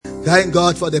Thank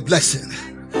God for the blessing.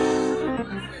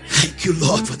 Thank you,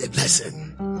 Lord, for the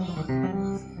blessing.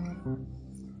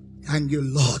 Thank you,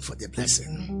 Lord, for the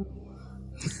blessing.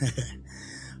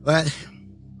 Well,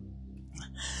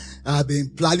 I've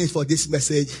been planning for this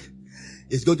message.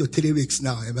 It's going to 3 weeks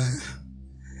now, amen.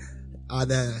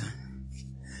 And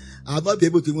I'll not be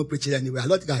able to even preach it anywhere. I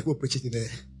don't think I will preach it in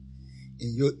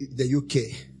the UK.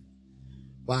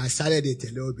 But I started it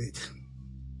a little bit.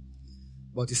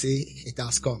 But you see, it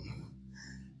has come.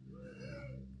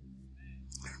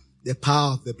 The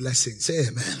power of the blessing. Say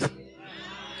amen.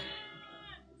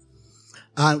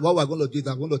 And what we're going to do is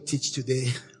I'm going to teach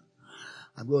today.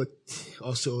 I'm going to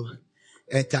also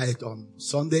enter it on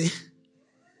Sunday.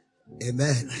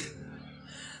 Amen.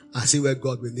 And see where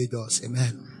God will lead us.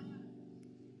 Amen.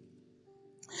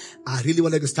 I really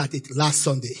wanted to start it last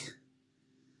Sunday.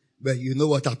 But you know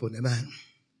what happened. Amen.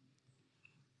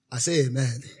 I say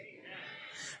amen.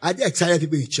 Are they excited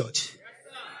people in church?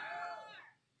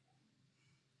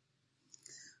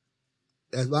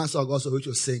 There's one song also which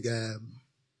will sing,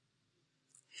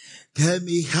 tell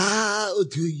me, how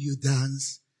do you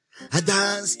dance? I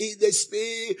dance in the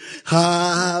spirit.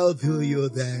 How do you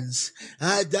dance?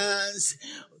 I dance.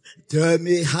 Tell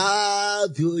me, how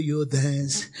do you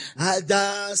dance? I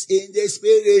dance in the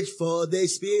spirit for the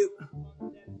spirit.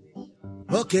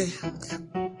 Okay.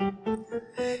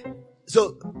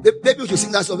 So, maybe we should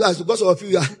sing that song because some of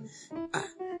you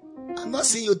I'm not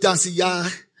seeing you dancing, yeah.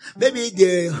 Maybe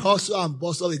the hustle and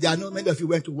bustle. I know many of you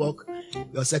went to work,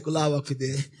 your secular work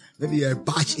today. Maybe you're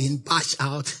batch in, batch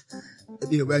out.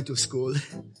 Maybe you went to school.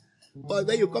 But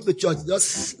when you come to church,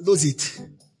 just lose it.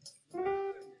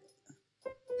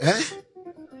 Eh?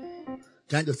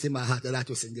 Trying to sing my heart, I like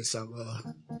to sing this song.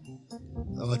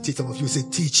 Or teach some of you say,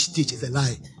 teach is a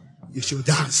lie. You should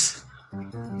dance.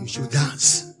 You should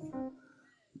dance.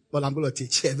 But I'm going to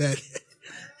teach. Amen.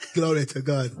 Glory to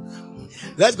God.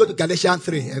 Let's go to Galatians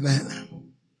 3. Amen.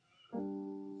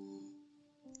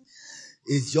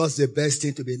 It's just the best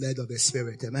thing to be led of the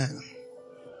Spirit. Amen.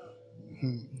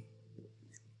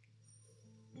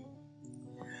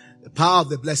 The power of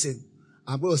the blessing.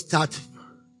 I'm going to start.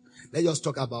 Let's just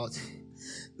talk about.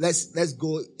 Let's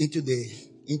go into the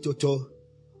total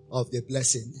of the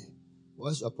blessing.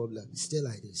 What's your problem? It's still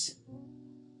like this.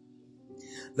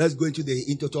 Let's go into the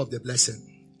total of the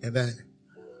blessing. Amen.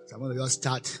 So I'm going to just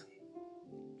start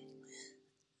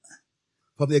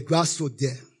from the grassroots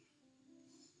there.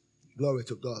 Glory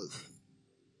to God.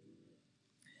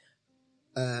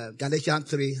 Galatians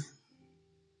 3.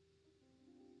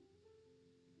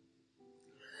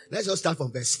 Let's just start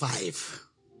from verse 5.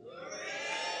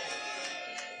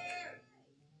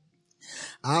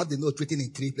 I have the note written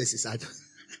in 3 places. I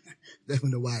don't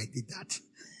know why I did that.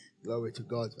 Glory to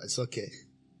God. It's okay.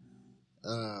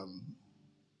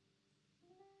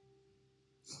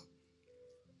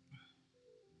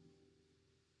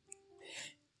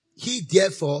 He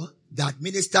therefore that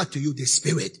minister to you the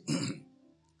Spirit,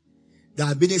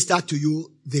 that minister to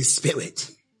you the Spirit.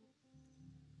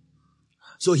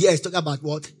 So here he's talking about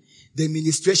what? The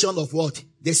ministration of what?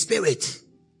 The Spirit.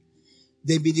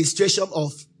 The ministration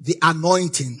of the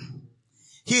anointing.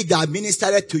 He that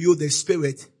ministered to you the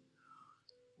Spirit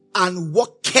and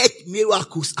worketh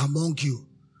miracles among you.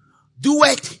 Do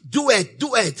it.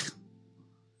 Doeth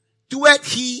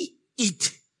he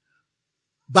it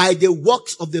by the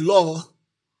works of the law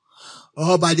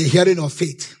or by the hearing of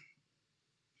faith.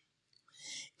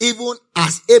 Even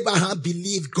as Abraham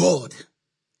believed God,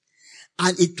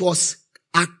 and it was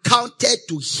accounted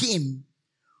to him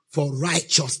for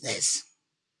righteousness.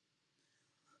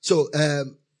 So,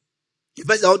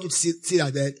 first I want you to see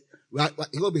that we're going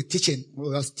to be teaching.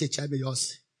 We'll just teach. I mean,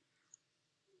 just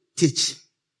teach.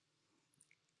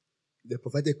 The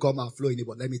prophetic come and flow in it,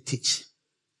 but let me teach.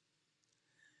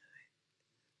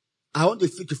 I want you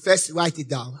to first write it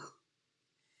down.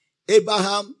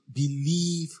 Abraham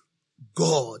believed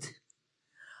God,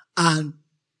 and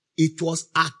it was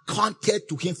accounted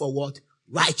to him for what?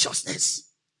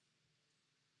 Righteousness.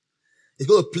 It's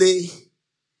going to play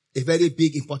a very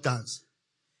big importance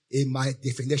in my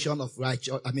definition of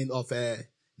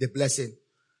the blessing.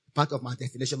 Part of my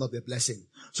definition of the blessing.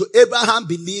 So Abraham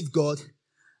believed God,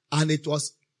 and it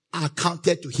was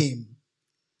accounted to him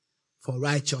for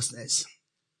righteousness.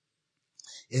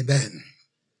 Amen.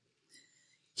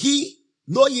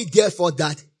 Know ye therefore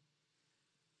that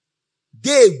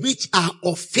they which are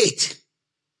of faith,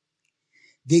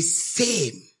 the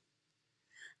same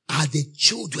are the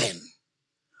children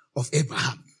of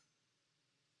Abraham.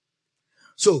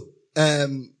 So,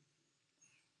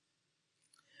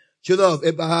 children of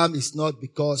Abraham is not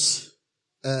because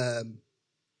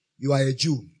you are a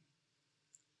Jew.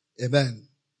 Amen.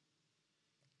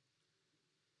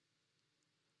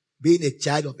 Being a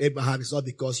child of Abraham is not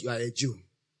because you are a Jew.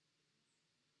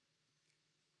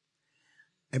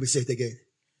 Let me say it again.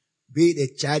 Being a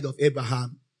child of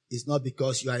Abraham is not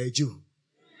because you are a Jew.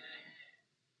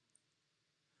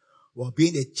 Well,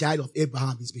 being a child of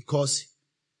Abraham is because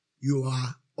you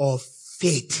are of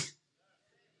faith.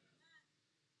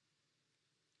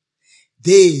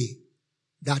 They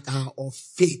that are of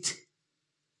faith,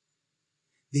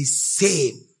 the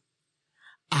same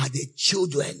are the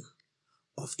children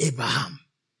of Abraham.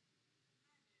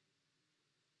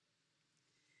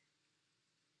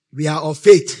 We are of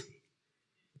faith.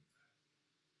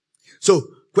 So,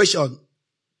 question.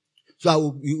 So I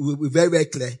will be very, very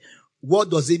clear.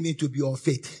 What does it mean to be of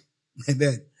faith?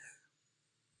 Amen.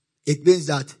 It means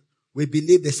that we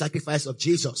believe the sacrifice of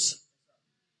Jesus.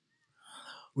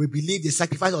 We believe the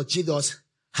sacrifice of Jesus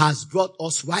has brought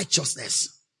us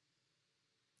righteousness.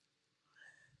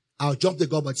 I'll jump the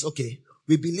gun, but it's okay.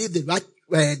 We believe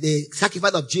the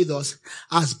sacrifice of Jesus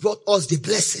has brought us the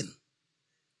blessing.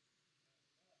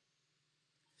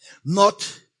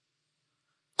 Not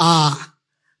our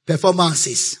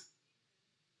performances.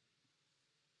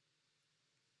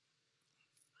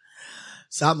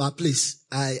 Sama, please.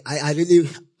 I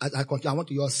want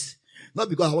to use, not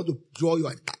because I want to draw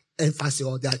your emphasis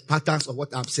or the patterns of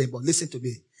what I'm saying, but listen to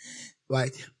me.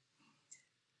 Right?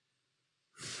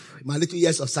 In my little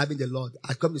years of serving the Lord,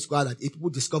 I come to discover that if people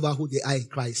discover who they are in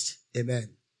Christ, amen.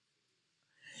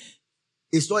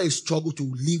 It's not a struggle to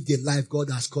live the life God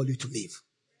has called you to live.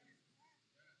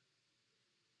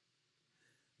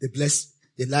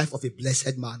 The life of a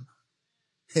blessed man.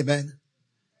 Amen.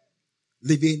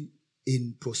 Living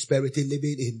in prosperity,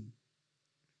 living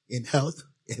in health.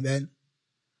 Amen.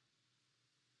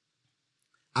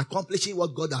 Accomplishing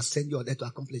what God has sent you on earth to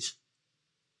accomplish.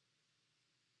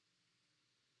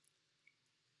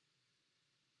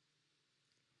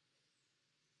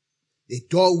 The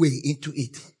doorway into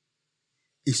it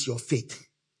is your faith.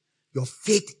 Your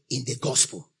faith in the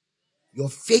gospel. Your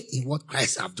faith in what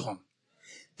Christ has done.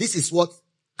 This is what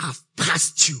has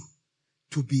passed you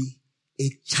to be a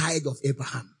child of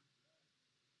Abraham.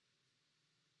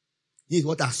 This is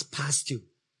what has passed you.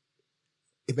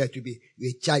 Amen. To be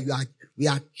a child. We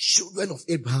are children of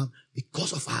Abraham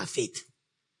because of our faith.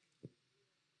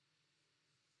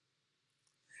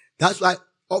 That's why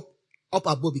up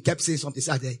above, he kept saying something.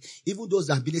 Said, even those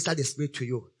that minister the Spirit to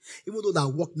you, even those that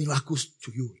work miracles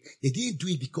to you, they didn't do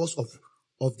it because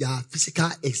of their physical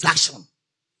exertion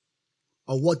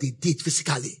or what they did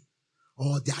physically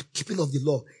or their keeping of the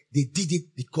law. They did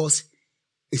it because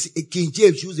King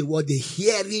James used the word the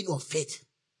hearing of faith.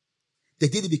 They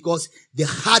did it because they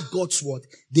heard God's word.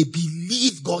 They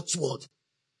believed God's word.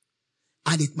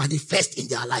 And it manifests in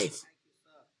their life.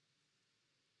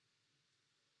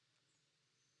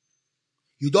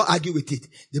 You don't argue with it.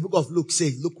 The book of Luke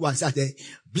says, Luke 1 says,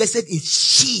 blessed is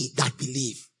she that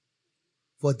believe,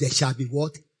 for there shall be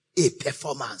what? A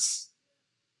performance.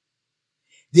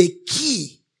 The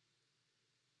key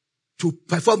to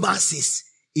performances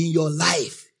in your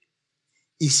life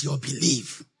is your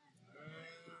belief.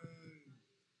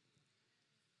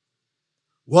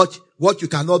 What you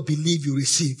cannot believe you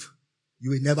receive,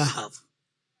 you will never have.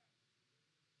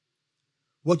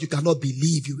 What you cannot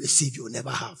believe you receive, you will never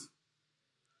have.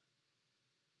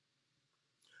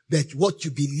 But what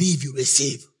you believe you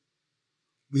receive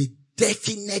will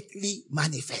definitely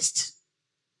manifest.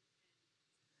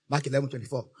 Mark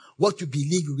 11:24. What you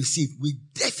believe you receive will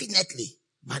definitely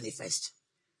manifest.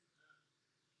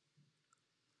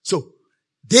 So,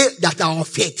 they that are of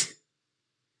faith,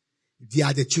 they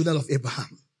are the children of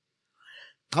Abraham.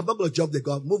 I'm not going to jump the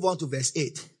gun. Move on to verse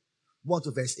 8. Move on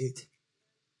to verse 8.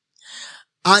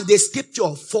 And the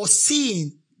scripture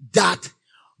foreseeing that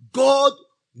God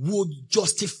would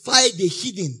justify the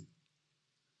hidden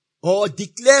or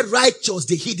declare righteous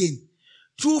the hidden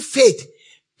through faith,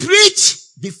 preach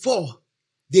before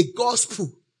the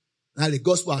gospel. Now the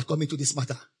gospel has come into this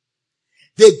matter.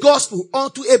 The gospel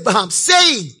unto Abraham,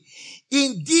 saying,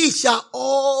 in thee shall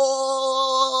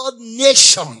all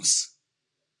nations.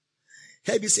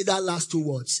 Help me say that last two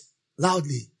words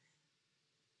loudly.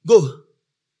 Go.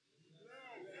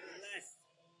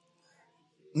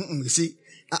 You see,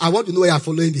 I want to know where you are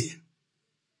following me.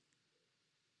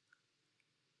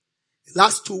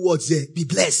 Last two words there. Be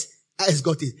blessed. I just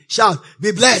got it. Shout.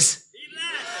 Be blessed. Be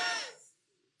blessed.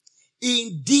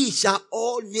 In thee shall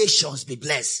all nations be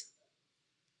blessed.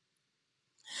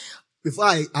 Before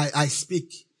I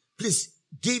speak, please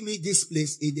give me this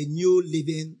place in the New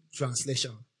Living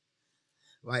Translation.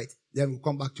 Right? Then we'll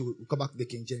come back to the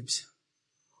King James.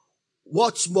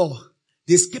 What's more,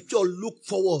 The scripture look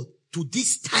forward to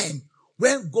this time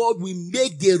when God will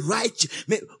make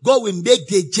God will make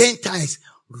the Gentiles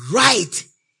right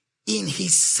in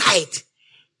his sight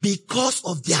because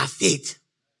of their faith.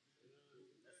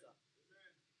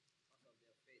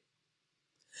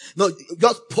 No,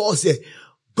 just pause there.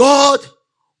 God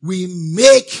will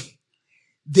make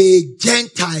the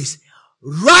Gentiles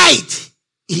right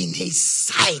in his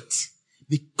sight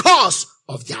because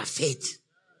of their faith.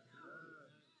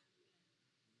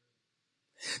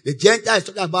 The Gentiles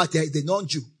talking about the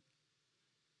non-Jew.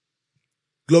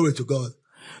 Glory to God.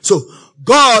 So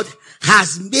God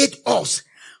has made us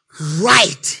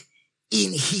right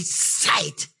in his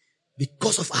sight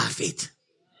because of our faith.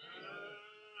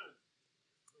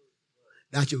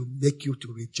 That should make you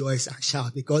to rejoice and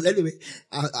shout. Because anyway,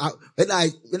 when I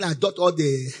dot all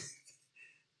the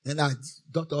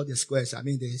squares, I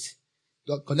mean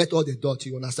connect all the dots,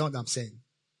 you understand what I'm saying?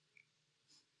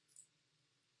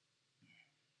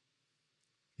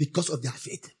 Because of their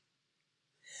faith.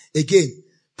 Again,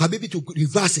 permit me to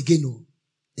reverse again. Oh.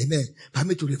 Amen. Permit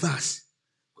me to reverse.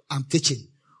 I'm teaching.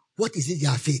 What is it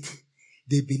their faith?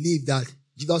 They believe that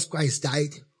Jesus Christ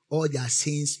died, all their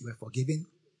sins were forgiven.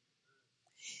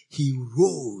 He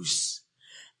rose,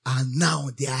 and now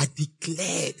they are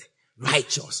declared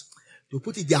righteous. To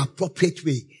put it the appropriate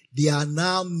way, they are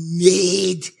now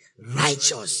made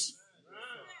righteous.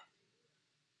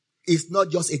 It's not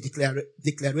just a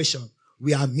declaration.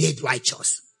 We are made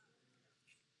righteous.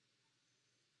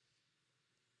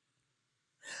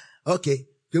 Okay,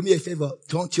 do me a favor,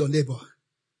 turn to your neighbor.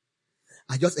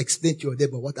 I just explained to your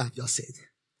neighbor what I've just said.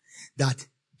 That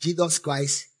Jesus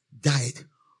Christ died.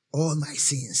 All my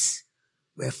sins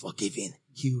were forgiven.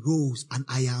 He rose and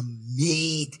I am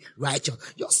made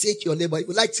righteous. Just say it to your neighbor. If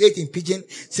you like, say it in Pidgin,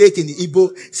 say it in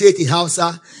Igbo, say it in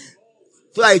Hausa.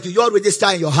 So that you already register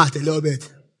in your heart a little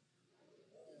bit.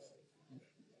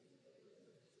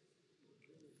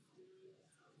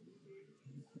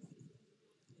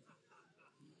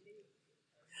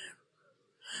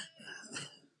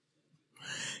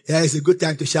 Yeah, it's a good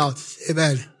time to shout.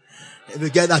 Amen. If you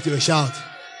get that, you will shout.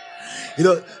 You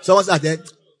know, someone said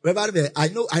that, Reverend, I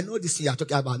know this thing you're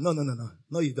talking about. No.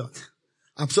 No, you don't.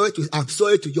 I'm sorry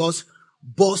to just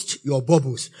burst your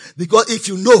bubbles. Because if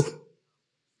you know,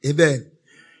 amen,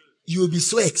 you'll be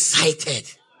so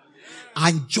excited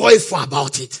and joyful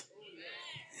about it.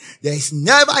 There is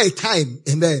never a time,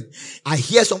 amen, I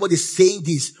hear somebody saying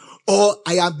this or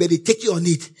I am meditating on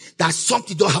it that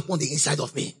something don't happen on the inside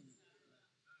of me.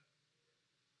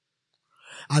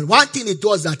 And one thing it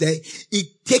does that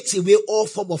it takes away all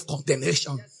form of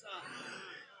condemnation.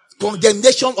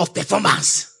 Condemnation of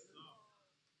performance.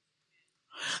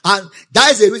 And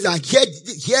that is the reason,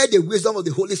 hear the wisdom of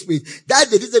the Holy Spirit. That is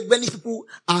the reason many people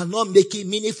are not making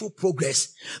meaningful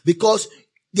progress. Because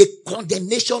the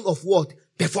condemnation of what?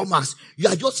 Performance. You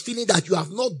are just feeling that you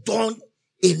have not done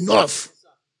enough.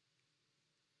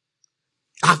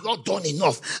 I've not done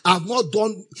enough.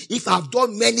 If I've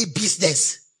done many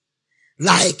business,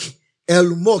 like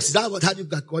Elon Musk, is that what how you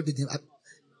can call it?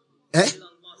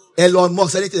 Elon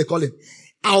Musk, anything they call him.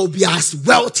 I'll be as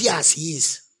wealthy as he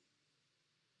is.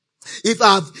 If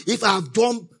I've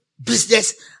done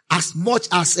business as much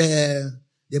as the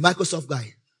Microsoft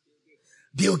guy,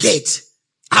 Bill Gates,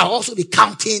 I'll also be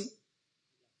counting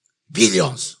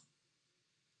billions.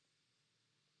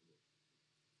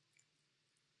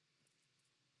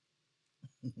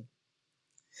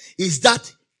 Is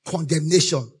that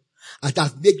condemnation that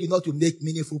has made you not to make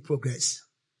meaningful progress?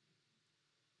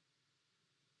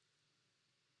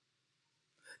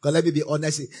 Because let me be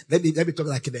honest, let me talk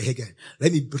like in the Hegel.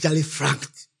 Let me be brutally frank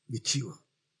with you.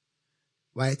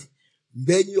 Right?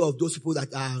 Many of those people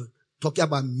that are talking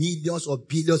about millions or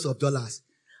billions of dollars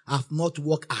have not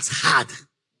worked as hard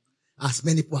as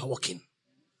many people are working.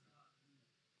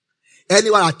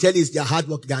 Anyone I tell you is their hard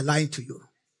work, they are lying to you.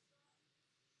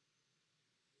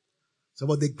 Some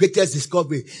of the greatest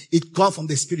discovery, it comes from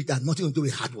the spirit and nothing to do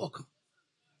with hard work.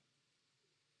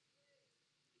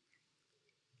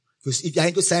 Because if you're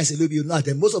into science a little bit, you know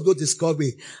that most of those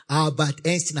discoveries are about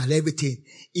Einstein and everything.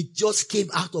 It just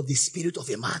came out of the spirit of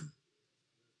a man.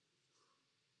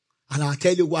 And I'll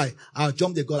tell you why. I'll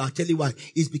jump the gun. I'll tell you why.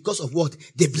 It's because of what?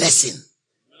 The blessing.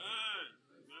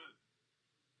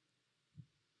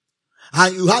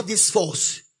 And you have this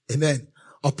force, amen,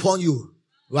 upon you,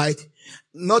 right?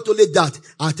 Not only that,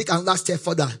 I'll take another step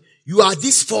further. You are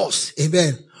this force,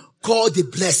 amen, called the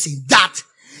blessing. That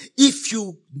if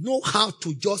you know how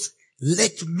to just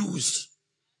let loose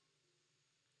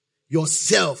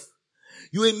yourself,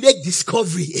 you will make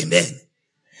discovery, amen.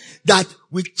 that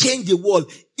will change the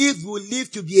world. If we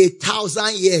live to be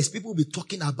 1,000 years, people will be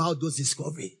talking about those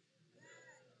discoveries.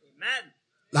 Amen.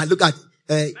 Like look at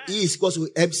E is equal to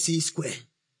MC square.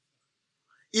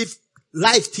 If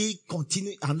life still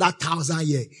continue another 1,000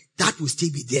 years, that will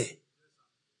still be there.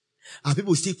 And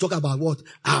people still talk about what?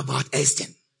 About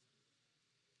Einstein.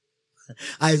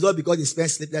 And it's not because he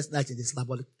spent sleepless nights in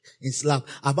the lab.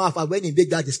 About when he made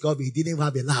that discovery, he didn't even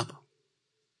have a lab.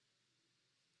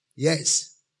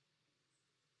 Yes.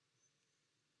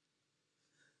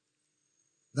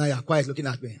 Now you are quiet looking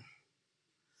at me.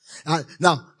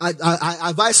 Now, I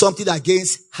advise something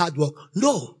against hard work.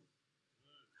 No.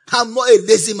 I'm not a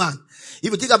lazy man.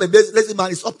 If you think I'm a lazy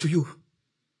man, it's up to you.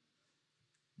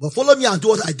 But follow me and do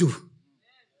what I do.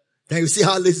 Then you see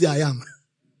how lazy I am.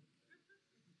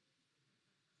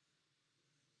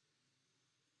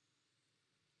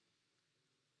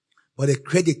 But the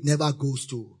credit never goes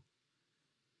to,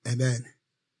 amen,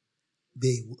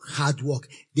 the hard work.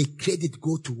 The credit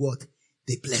goes to what?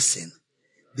 The blessing.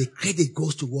 The credit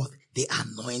goes to what? The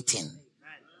anointing.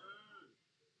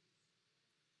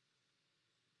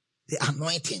 The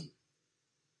anointing.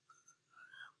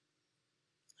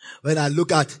 When I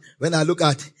look at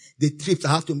the trips I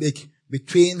have to make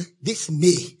between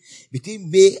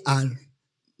May and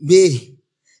May,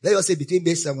 let us say between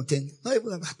May 17, not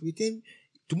even between,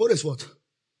 tomorrow is what?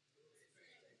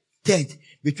 10th.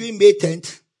 Between May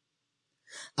 10th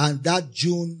and that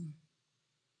June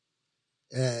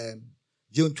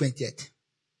 20th.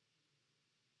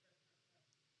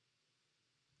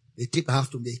 The trip I have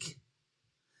to make.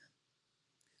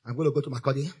 I'm going to go to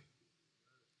Makurdi.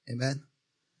 Amen.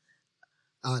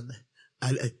 And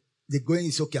the going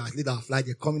is okay. I leave our flight.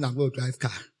 They're coming. I'm going to drive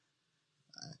car.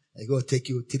 It's going to take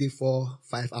you 3, 4,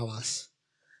 5 hours.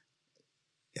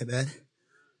 Amen.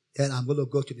 Then I'm going to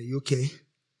go to the UK.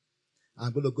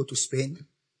 I'm going to go to Spain.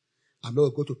 I'm going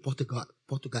to go to Portugal.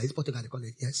 Is Portugal they call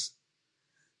it? Yes.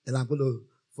 Then I'm going to,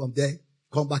 from there,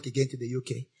 come back again to the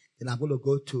UK. Then I'm going to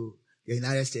go to the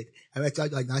United States. And I tell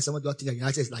you, someone don't think the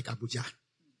United States is like Abuja.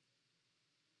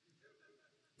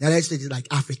 The United States is like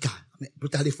Africa. I mean,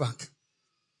 brutally frank.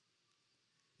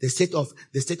 The state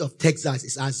of Texas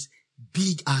is as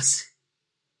big as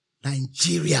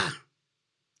Nigeria.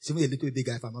 It's even a little bit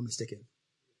bigger if I'm not mistaken.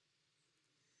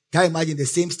 Can you imagine the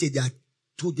same state? There are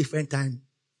 2 different time.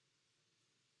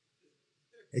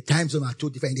 The time zone are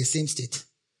 2 different in the same state.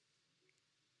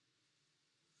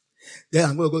 Then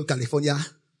I'm going to go to California.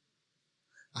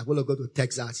 I'm going to go to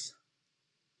Texas.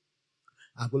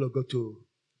 I'm going to go to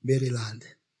Maryland.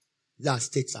 These are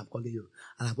states I'm calling you.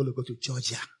 And I'm going to go to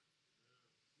Georgia.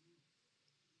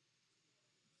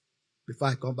 Before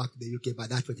I come back to the UK by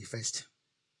that 21st.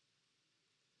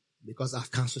 Because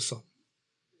I've canceled some.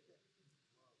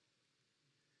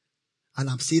 And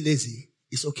I'm still lazy.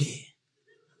 It's okay.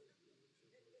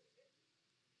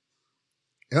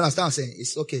 You understand what I'm saying?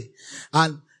 It's okay.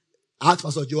 And ask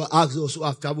Pastor Joe, ask those who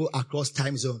have traveled across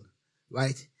time zone,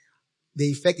 right? The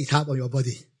effect it has on your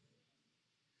body.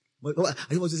 But I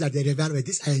just want to say that the environment,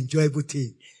 this is an enjoyable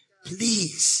thing.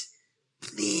 Please,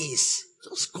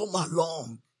 just come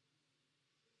along.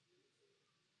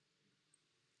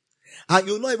 And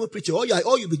you'll not even preach. All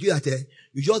you'll be doing that,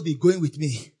 you just be going with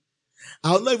me.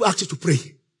 I will not even ask you to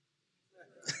pray.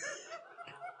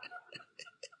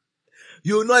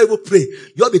 You will not even pray.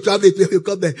 You'll be traveling, you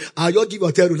come there, and you'll give your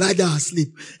hotel room, lie down and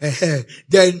sleep.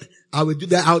 Then I will do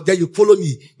that. Then you follow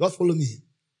me. Just follow me.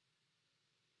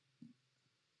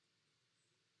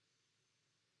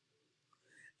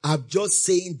 I'm just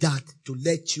saying that to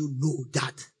let you know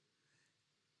that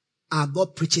I'm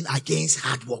not preaching against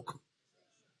hard work.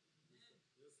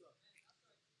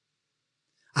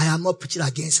 I am not preaching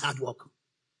against hard work.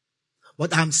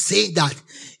 But I'm saying that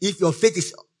if your faith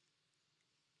is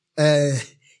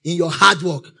in your hard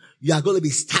work, you are going to be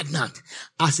stagnant.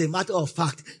 As a matter of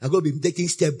fact, you're going to be taking a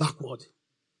step backward.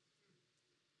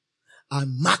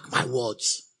 And mark my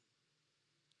words.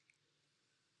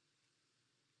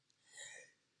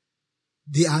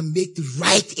 They are made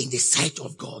right in the sight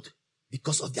of God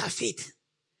because of their faith.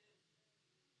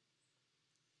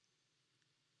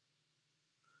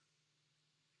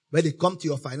 When they come to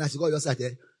your finances, God just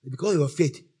said, because of your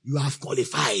faith, you have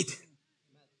qualified.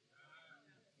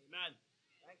 Amen.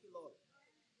 Thank you, Lord.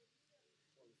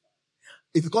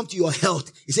 If you come to your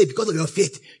health, He said, because of your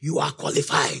faith, you are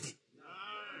qualified.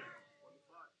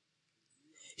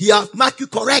 He has marked you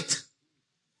correct.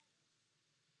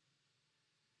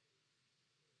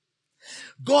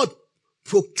 God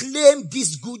proclaimed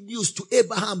this good news to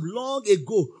Abraham long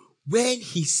ago when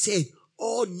He said,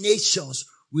 all nations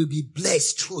will be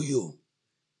blessed through you.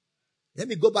 Let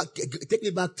me go back, take me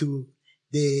back to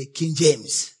the King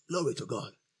James. Glory to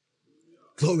God.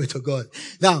 Glory to God.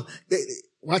 Now,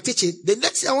 we're teaching. The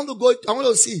next thing I want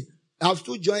to see. I'll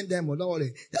still join them or not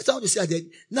worry. That's how to say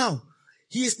that. Now,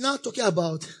 he is now talking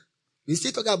about, we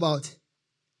still talking about,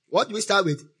 what do we start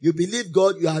with? You believe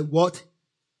God, you are what?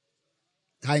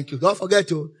 Thank you. Don't forget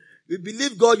to, you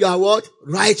believe God, you are what?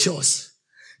 Righteous.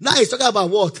 Now he's talking about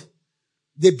what?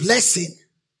 The blessing.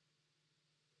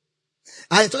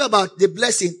 And he's talking about the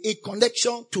blessing in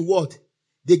connection to what?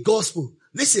 The gospel.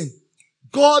 Listen,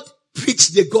 God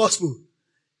preached the gospel.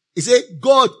 He said,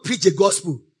 God preached the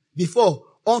gospel before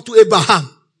unto Abraham.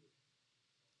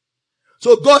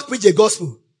 So God preached the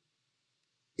gospel.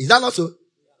 Is that not so?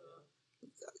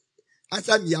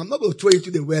 Answer me. I'm not going to throw you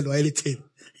into the well or anything.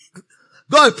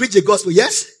 God preached the gospel,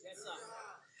 yes? Yes, sir.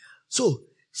 So,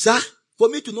 sir, for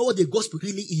me to know what the gospel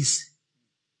really is,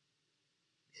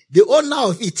 the owner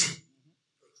of it,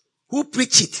 who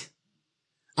preached it,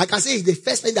 I can say he's the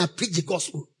first man that preached the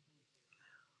gospel.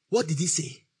 What did he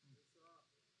say?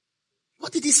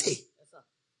 What did he say?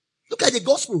 Look at the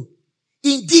gospel.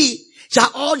 Indeed,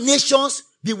 shall all nations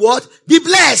be what? Be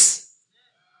blessed.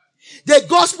 The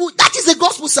gospel, that is the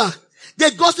gospel, sir.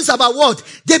 The gospel is about what?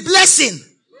 The blessing.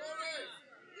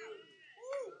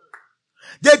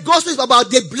 The gospel is about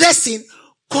the blessing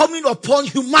coming upon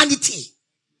humanity.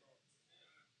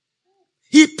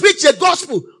 He preached the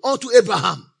gospel unto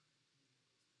Abraham.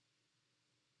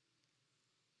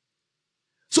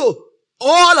 So,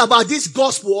 all about this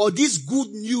gospel or this good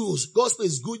news, gospel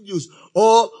is good news,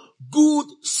 or good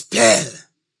spell,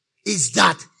 is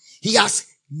that he has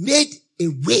made a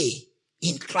way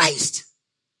in Christ.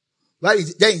 Right?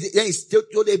 Then he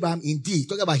told Abraham, indeed,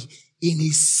 talking about in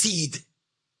his seed,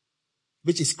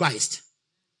 which is Christ.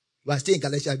 We are still in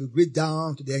Galatians, we read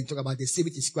down to the end, talk about the seed,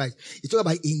 which is Christ. He talk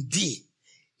about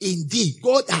indeed,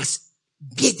 God has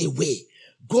made a way.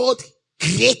 God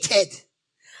created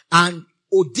and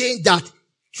ordained that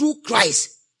through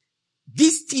Christ,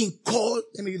 this thing called,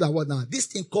 let me use that word now, this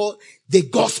thing called the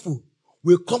gospel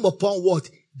will come upon what?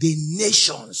 The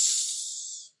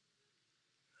nations.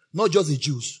 Not just the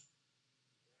Jews.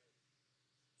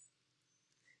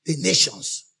 The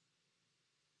nations.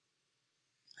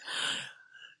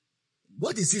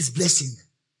 What is this blessing?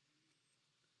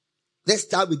 Let's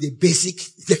start with the basic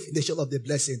definition of the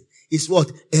blessing. It's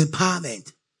what?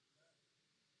 Empowerment.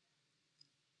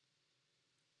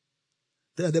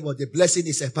 Tell them what the blessing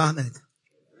is empowerment.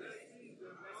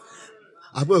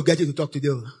 I'm going to get you to talk to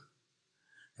you.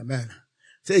 Amen.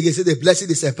 Say again, say the blessing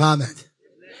is empowerment.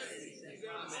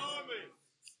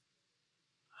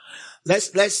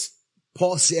 Let's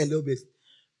pause here a little bit.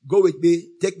 Go with me.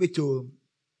 Take me to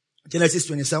Genesis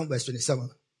 27, verse 27.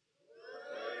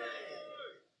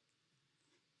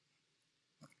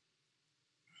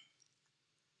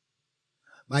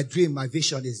 My dream, my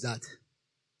vision is that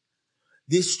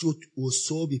this truth will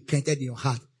so be planted in your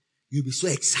heart. You'll be so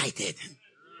excited.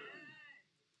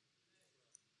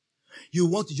 You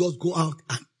want to just go out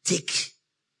and take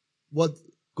what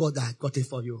God has gotten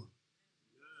for you.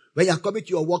 When you are coming to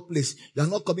your workplace, you are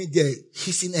not coming there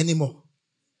hissing anymore.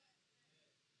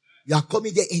 You are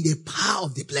coming there in the power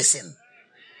of the blessing.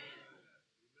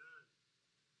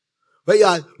 When you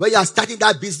are starting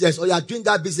that business or you are doing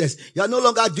that business, you are no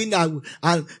longer doing that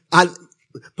and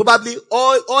probably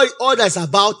all that's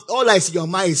about, all that's in your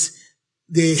mind is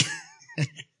the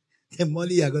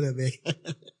money you are going to make.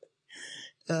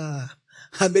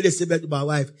 I made a statement to my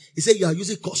wife. He said, you are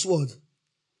using curse word.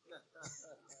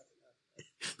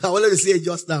 I wanted to say it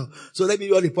just now. So let me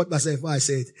not report myself what I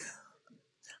said.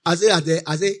 I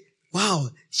said, wow,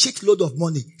 shitload of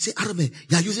money. Say, Arame,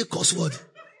 you are using curse word.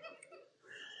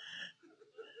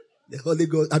 The Holy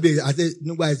Ghost, I said,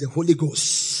 nobody is the Holy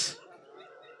Ghost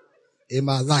in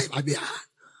my life.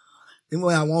 Even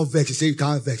when I want vex, you say you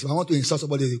can't vex. If I want to insult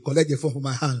somebody, you collect the phone from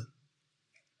my hand.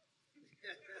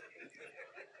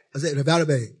 I said,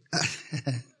 Rebbe.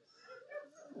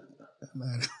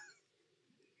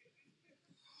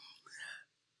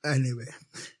 Anyway.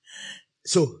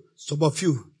 So, some of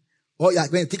you, when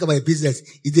you think about a business,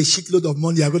 it's a shitload of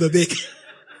money you're going to make.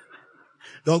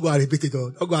 Don't go and repeat it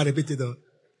all. Don't go and repeat it all.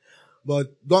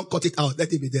 But don't cut it out.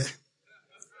 Let it be there.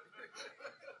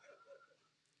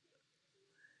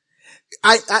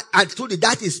 I told you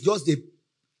that is just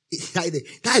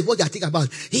that is what they are thinking about.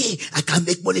 Hey, I can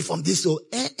make money from this. So,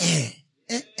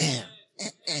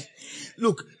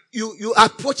 Look, you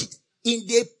approach it in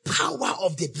the power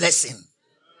of the blessing.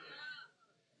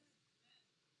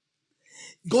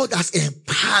 God has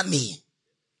empowered me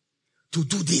to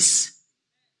do this.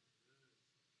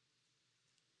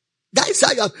 That is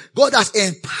how God has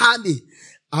empowered me.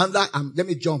 Let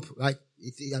me jump, right?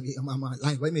 I'm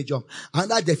lying. Let me jump.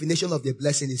 Another definition of the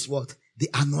blessing is what? The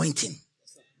anointing.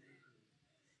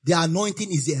 The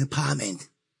anointing is the empowerment.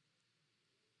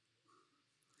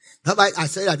 That's why I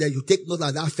said that you take note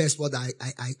of that first word,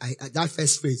 that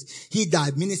first phrase. He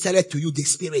that ministered to you the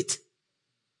Spirit.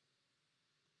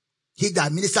 He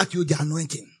that ministered to you the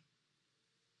anointing.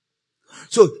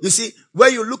 So, you see,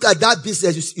 when you look at that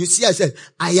business, you see I said,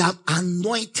 I am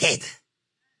anointed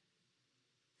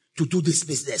to do this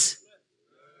business.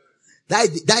 That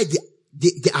is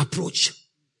the approach.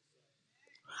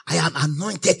 I am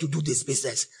anointed to do this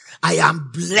business. I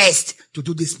am blessed to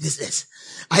do this business.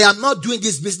 I am not doing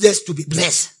this business to be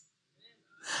blessed.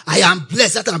 I am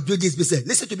blessed that I'm doing this business.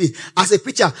 Listen to me. As a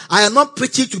preacher, I am not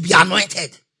preaching to be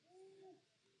anointed.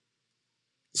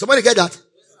 Somebody get that?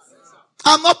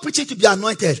 I'm not preaching to be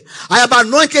anointed. I am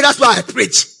anointed. That's why I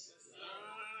preach.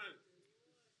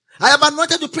 I am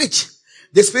anointed to preach.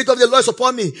 The Spirit of the Lord is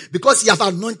upon me because He has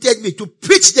anointed me to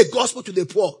preach the gospel to the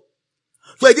poor.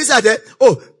 So it is like,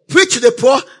 preach to the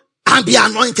poor and be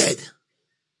anointed.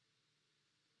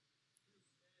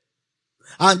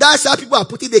 And that's how people are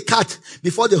putting the cart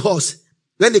before the horse.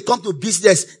 When they come to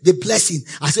business, the blessing.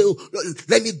 I say,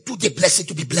 let me do the blessing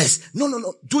to be blessed.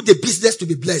 No. Do the business to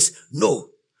be blessed. No.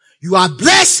 You are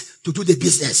blessed to do the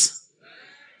business.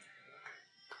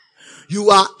 You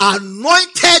are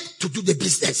anointed to do the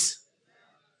business.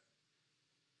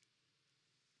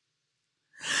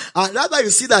 And that's why you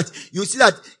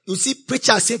see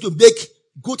preachers seem to make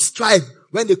good strive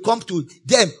when they come to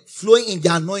them flowing in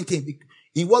their anointing,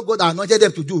 in what God anointed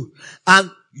them to do.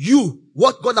 And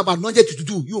what God have anointed you to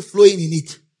do, you flowing in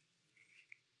it.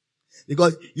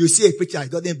 Because you see a preacher,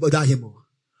 it doesn't bother him.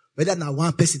 Whether now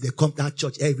one person they come to that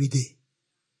church every day.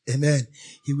 Amen.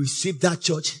 He will sweep that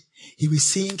church. He will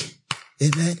sing.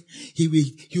 Amen. He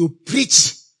will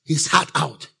preach his heart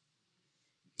out.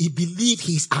 He believes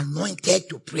he's anointed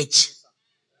to preach.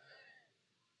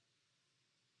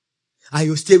 And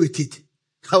you stay with it.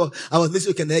 I was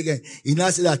listening to Ken again. He now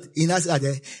said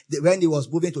that when he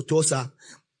was moving to Tulsa,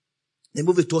 they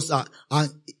moved to Tulsa, and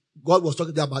God was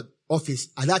talking to them about office.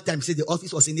 At that time, he said the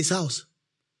office was in his house.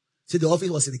 He said the office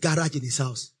was in the garage in his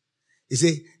house. He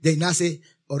said, they now say,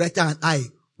 Oretta and I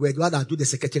were the one that do the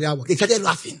secretarial work. They started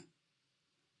laughing.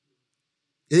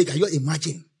 They said, can you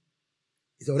imagine?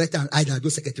 He said, Oretta and I that do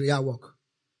secretarial work.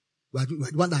 We are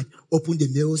the one that open the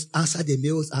mails, answer the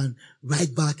mails, and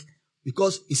write back.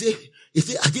 Because he said,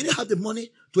 I didn't have the money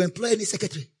to employ any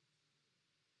secretary.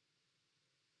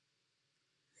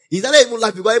 He started even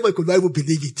laughing because everybody could not even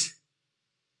believe it.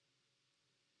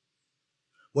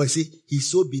 But you see, he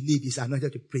so believed he's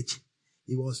anointed to preach.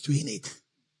 He was doing it.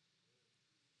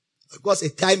 Of course, a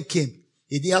time came,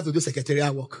 he didn't have to do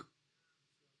secretarial work.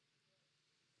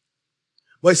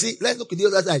 But you see, let's look at the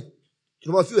other side.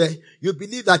 Some of you, you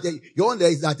believe that your own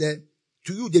is that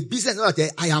to you, the business is not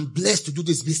that I am blessed to do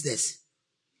this business.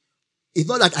 It's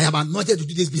not that I am anointed to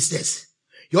do this business.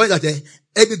 Your own is that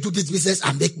let me do this business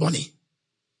and make money.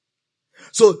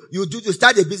 So you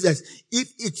start a business.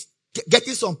 If it's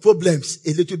getting some problems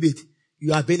a little bit,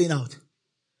 you are bailing out.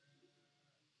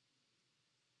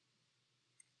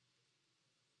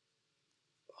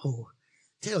 Oh,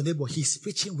 tell your neighbor, he's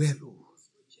preaching well. Oh.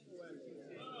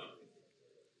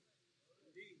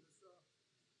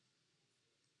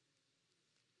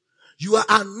 You are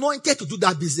anointed to do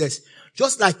that business.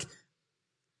 Just like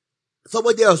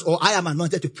somebody else, or I am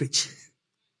anointed to preach.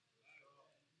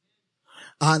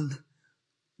 And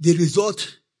the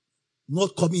result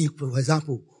not coming, for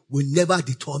example, will never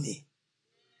deter me.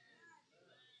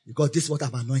 Because this is what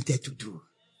I'm anointed to do.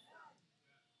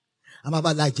 I'm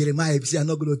about like Jeremiah, if you say I'm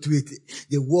not going to do it,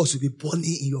 the words will be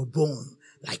burning in your bone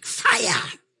like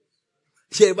fire.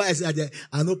 Jeremiah said,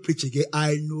 I no preach again.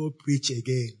 I no preach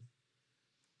again.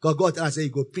 Because God said,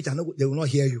 you go preach, they will not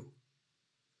hear you.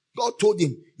 God told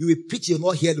him, you will preach, they will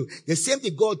not hear you. The same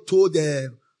thing God told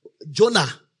Jonah.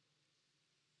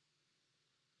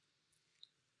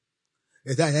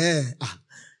 He said,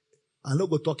 I'm not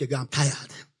going to talk again. I'm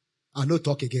tired. I'll not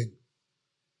talk again.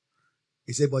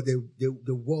 He said, but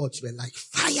the words were like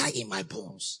fire in my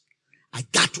bones. I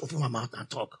got to open my mouth and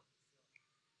talk.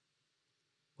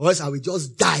 Or else I will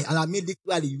just die. And I mean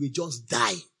literally, you will just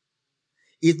die.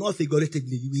 It's not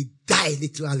figuratively. You will die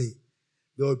literally.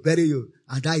 They will bury you.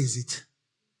 And that is it.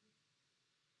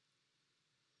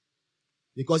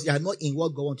 Because you are not in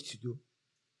what God wants you to do.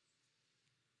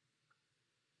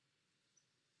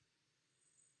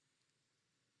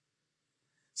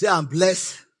 Say, I'm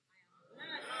blessed.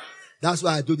 That's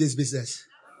why I do this business.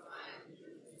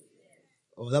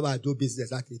 Or that's why I do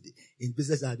business. In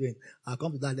business I'm doing. I'll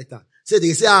come to that later.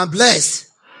 Say, I'm blessed.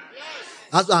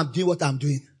 That's why I'm doing what I'm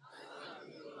doing.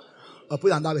 Or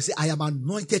put it another way, say, I am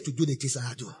anointed to do the things that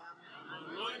I do.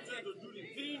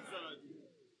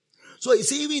 So you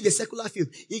see, even in the secular field,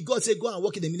 if God said, go and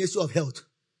work in the Ministry of Health,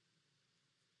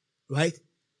 right?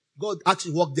 God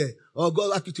actually work there. Or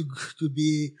God asked you to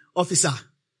be officer.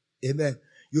 Amen.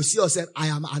 You see yourself, I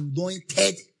am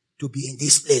anointed to be in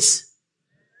this place.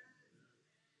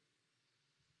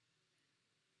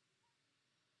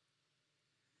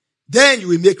 Then you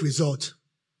will make result.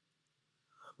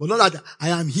 But not that I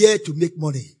am here to make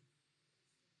money.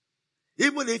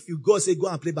 Even if you say, go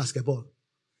and play basketball.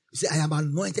 You say, I am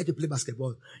anointed to play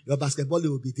basketball. Your basketball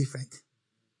will be different.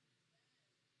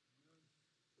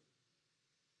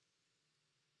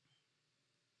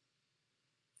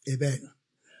 Amen.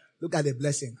 Look at the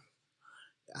blessing.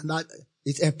 And that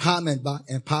it's empowerment, but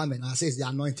empowerment. I say it's the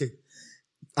anointed.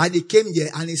 And he came here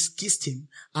and he kissed him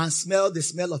and smelled the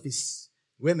smell of his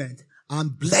women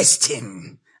and blessed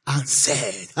him and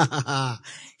said,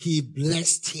 he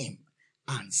blessed him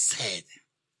and said,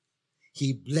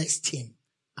 he blessed him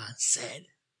and said.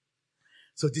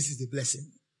 So this is the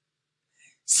blessing.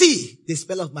 See, the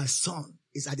smell of my son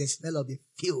is at the smell of a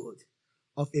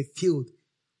field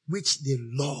which the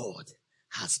Lord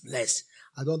has blessed.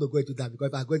 I don't want to go into that because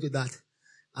if I go into that,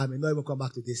 I may not even come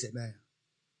back to this, amen.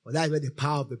 But that's where the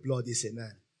power of the blood is,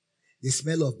 amen. The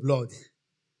smell of blood,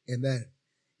 amen,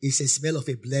 is a smell of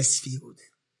a blessed field.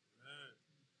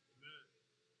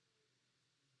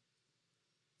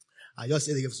 I just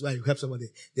said it so I help somebody.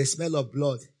 The smell of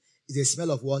blood is a smell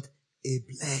of what? A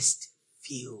blessed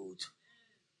field.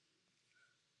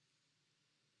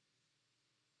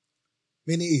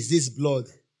 Meaning is this blood,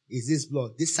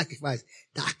 this sacrifice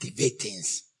that activates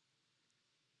things.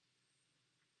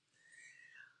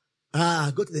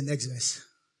 Go to the next verse.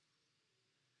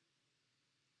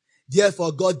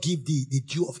 Therefore God give thee the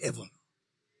dew of heaven.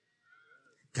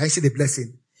 Can you see the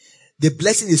blessing? The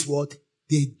blessing is what?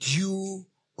 The dew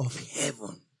of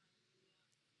heaven.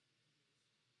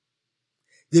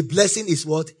 The blessing is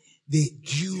what? The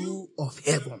dew of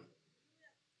heaven.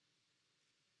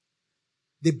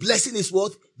 The blessing is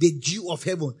what? The dew of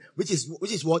heaven. Which is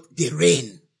what? The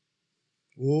rain.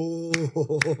 Oh.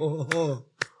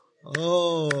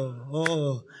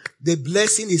 The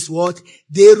blessing is what?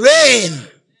 The rain.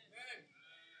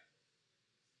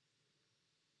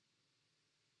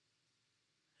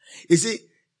 You see,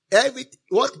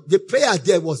 what the prayer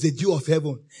there was the dew of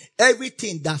heaven.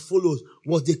 Everything that follows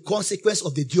was the consequence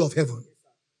of the dew of heaven.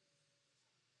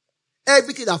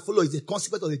 Everything that follows is the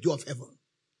consequence of the dew of heaven.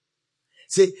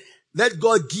 Say, let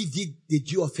God give thee the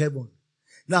dew of heaven.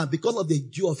 Now, because of the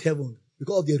dew of heaven,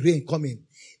 because of the rain coming,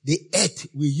 the earth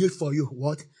will yield for you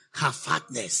what? Her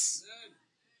fatness.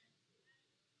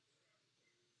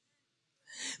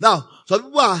 Now, some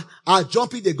people are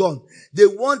jumping the gun. They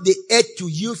want the earth to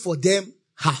yield for them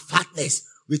her fatness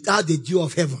without the dew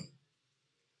of heaven.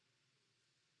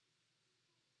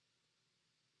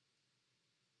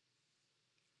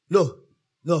 No.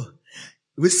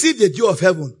 Receive the dew of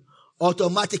heaven.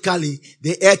 Automatically,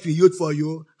 the earth will yield for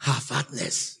you her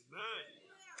fatness.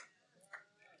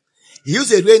 He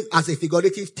used the rain as a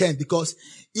figurative term because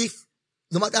if,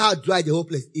 no matter how dry the whole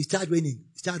place, it starts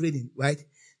raining, right?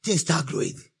 Things start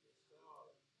growing.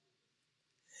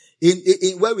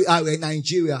 In where we are in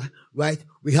Nigeria, right?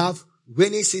 We have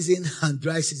rainy season and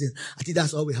dry season. I think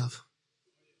that's all we have.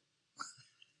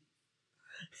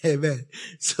 Amen.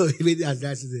 So rainy and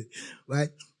dry season, right?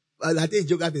 Well, I think in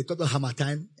geography they talk about hammer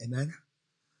time, amen.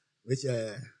 Which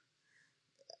you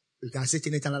can see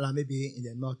in Canada, maybe in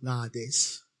the north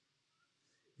nowadays.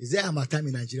 Is there hammer time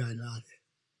in Nigeria now?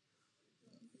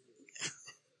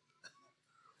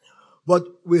 But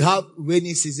we have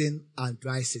rainy season and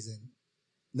dry season.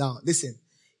 Now, listen.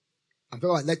 I'm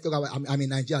in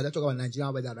Nigeria. Let's talk about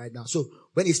Nigerian weather right now. So,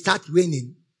 when it starts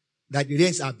raining, like the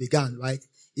rains have begun, right?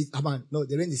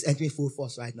 The rain is entering full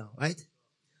force right now, right?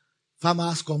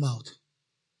 Farmers come out.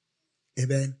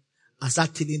 Amen. And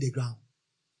start tilling the ground.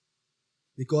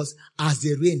 Because as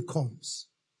the rain comes,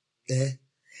 the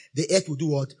earth will do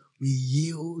what? We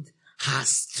yield her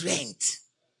strength.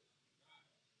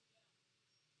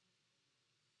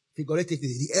 Figuratively,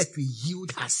 the earth will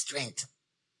yield her strength.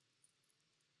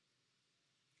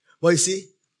 But you see,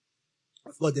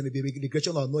 of course there may be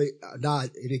irrigation or no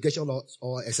irrigation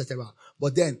or etc.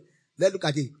 But then, let's look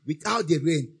at it. Without the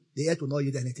rain, the earth will not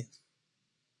yield anything.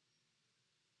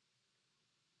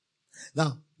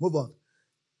 Now, move on.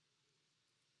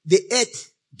 The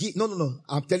earth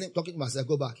I'm talking to myself,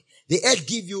 go back. The earth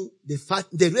give you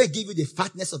the rain give you the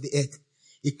fatness of the earth.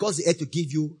 It causes the earth to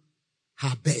give you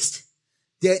her best.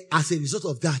 Then, as a result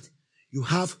of that, you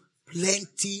have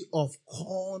plenty of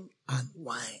corn and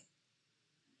wine.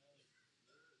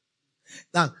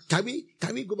 Now, can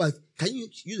we go back? Can you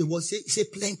use the word, say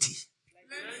plenty?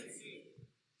 Plenty.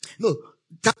 No,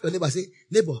 tap your neighbor, say,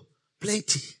 neighbor,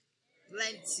 plenty.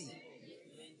 Plenty.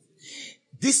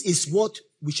 This is what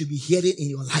we should be hearing in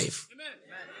your life.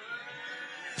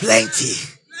 Plenty.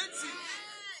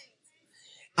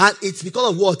 And it's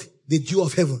because of what? The dew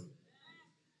of heaven.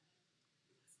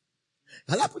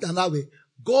 And I put it another way.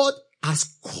 God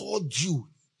has called you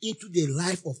into the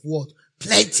life of what?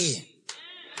 Plenty.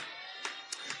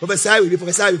 Prophesy with me,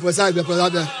 prophesy with me, prophesy with me,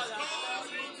 prophesy with me.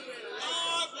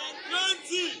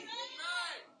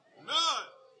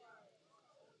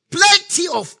 Plenty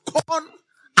of corn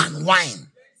and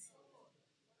wine.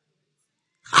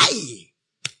 Hi.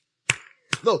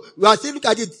 No, we are still look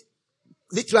at it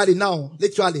literally now.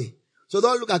 Literally. So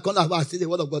don't look at corn and wine. Say the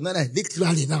word of God. No,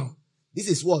 literally now. This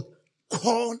is what?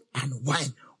 Corn and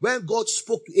wine. When God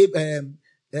spoke to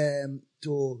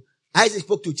Isaac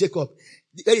spoke to Jacob,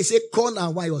 when he said corn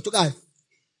and wine, he was talking about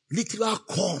literal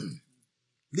corn,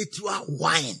 literal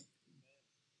wine.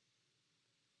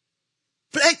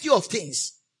 Plenty of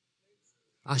things.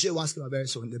 I'll show you one scripture very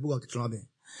soon in the book of Deuteronomy.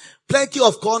 Plenty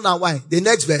of corn and wine. The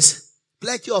next verse.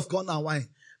 Plenty of corn and wine.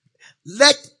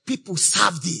 Let people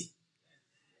serve thee.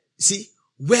 See,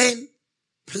 when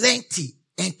plenty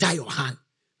enter your hand,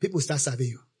 people start serving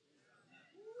you.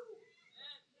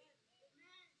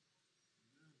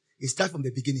 It starts from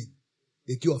the beginning.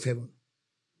 The dew of heaven.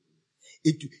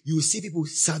 You see people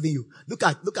serving you. Look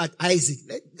at Isaac.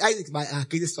 Isaac, my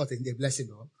case started in the blessing.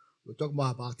 We'll talk more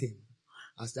about him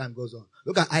as time goes on.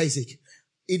 Look at Isaac.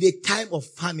 In the time of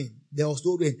famine, there was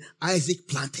no rain. Isaac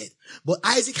planted. But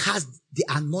Isaac has the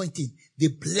anointing, the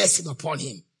blessing upon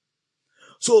him.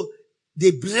 So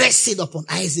the blessing upon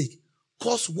Isaac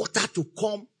caused water to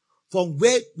come from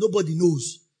where nobody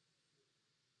knows.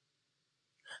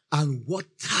 And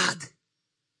watered.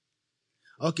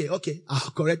 Okay.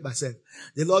 I'll correct myself.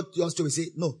 The Lord just to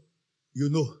say, no, you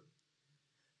know.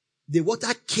 The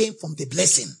water came from the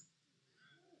blessing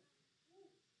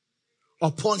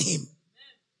upon him.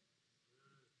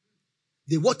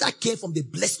 The water came from the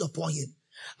blessing upon him.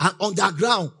 And on the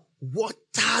ground,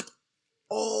 watered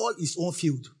all his own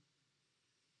field.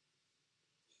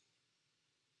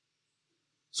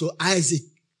 So Isaac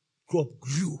crop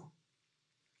grew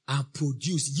and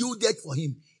produced, yielded for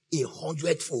him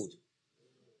 100-fold.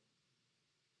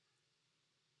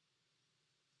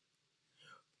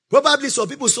 Probably some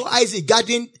people saw Isaac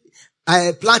planting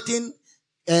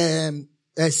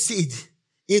a seed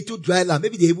into dry land.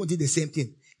 Maybe they even did the same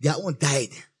thing. Their own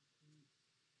died.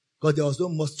 Because there was no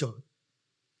moisture.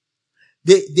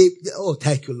 Oh,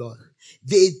 thank you, Lord.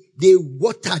 They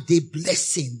watered the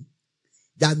blessing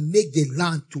that make the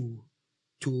land to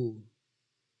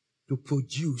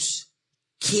produce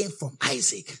came from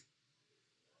Isaac.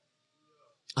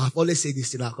 I've always said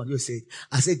this thing, I'll continue to say it.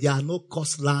 I said there are no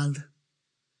cursed land,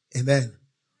 amen,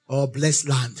 or blessed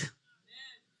land.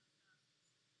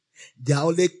 There are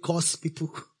only cursed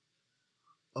people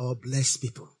or blessed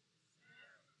people.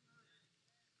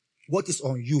 What is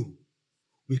on you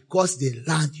will cause the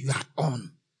land you are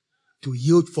on to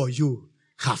yield for you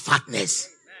her fatness.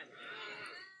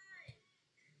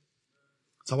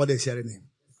 Somebody is hearing me.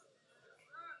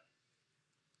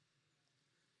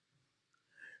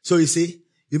 So you see,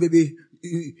 you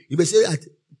may say that,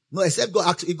 no, except God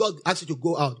asks you to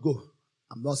go out, go.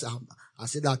 I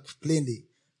say that plainly.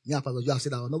 Me and Pastor Joe, I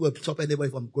said that I'm not going to stop anybody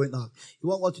from going out. You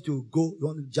won't want you to go, you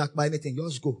want to jack by anything,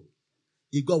 just go.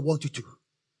 If God wants you to.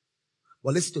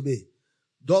 But listen to me.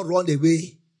 Don't run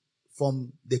away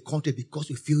from the country because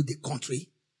you feel the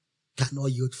country cannot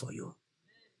yield for you.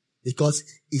 Because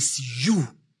it's you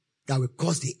that will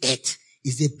cause the earth.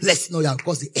 It's the blessing that will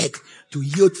cause the earth to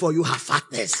yield for you her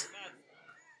fatness.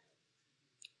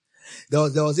 There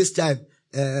was this time,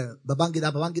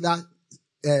 Babangida,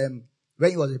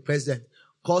 when he was the president,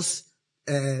 caused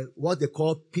what they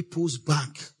call People's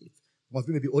Bank. Most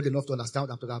people may be old enough to understand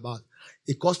what I'm talking about.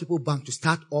 It caused People's Bank to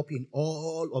start up in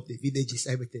all of the villages,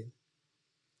 everything.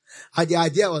 And the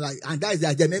idea was like, and that is the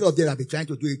idea. Many of them have been trying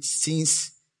to do it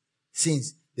since.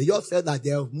 They just felt that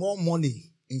there was more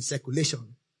money in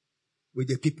circulation with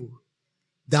the people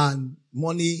than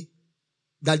money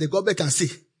that the government can see.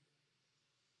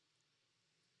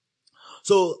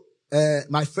 So,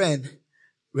 my friend,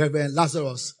 Reverend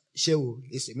Lazarus Shehu,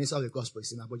 is the minister of the gospel,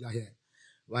 is in Abuja here,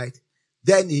 right?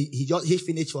 Then he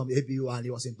finished from ABU and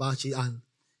he was in Bachi and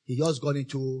he just got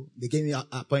into, they gave me an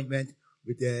appointment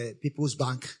with the People's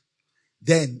Bank.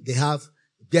 Then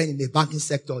in the banking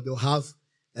sector, they'll have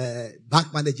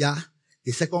bank manager,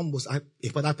 The second most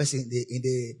important person in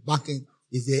the banking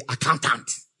is the accountant.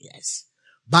 Yes.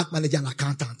 Bank manager and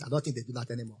accountant. I don't think they do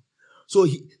that anymore. So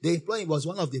the employee was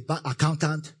one of the bank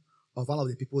accountant of one of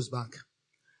the People's Bank.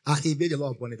 And he made a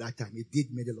lot of money that time. He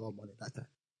did make a lot of money that time.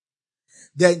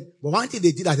 Then, but one thing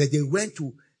they did is they went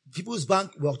to People's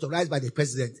Bank, were authorized by the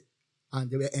president,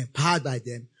 and they were empowered by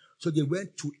them. So they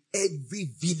went to every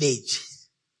village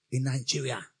in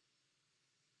Nigeria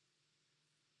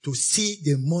to see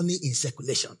the money in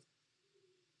circulation.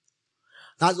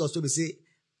 That's also we say,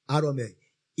 Arome,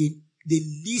 in the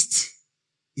least,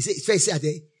 he said,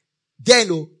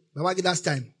 then, last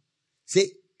time, say,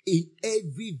 in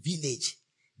every village,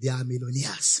 there are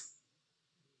millionaires.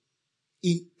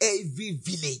 In every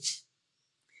village.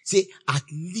 Say, at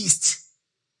least,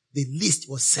 the list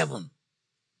was 7.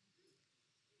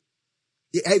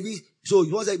 So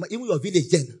you want to say, even your village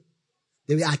then,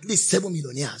 there were at least 7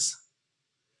 millionaires.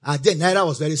 And then Naira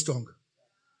was very strong.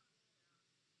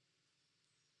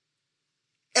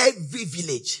 Every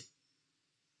village.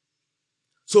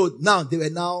 So now,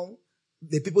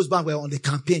 the People's Bank were on the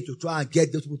campaign to try and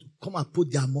get those people to come and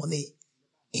put their money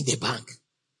in the bank.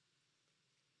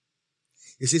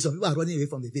 You see, some people are running away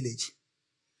from the village.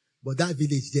 But that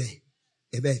village there,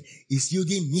 amen, is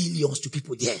yielding millions to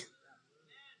people there.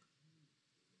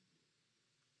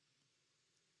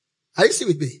 Are you still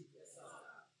with me?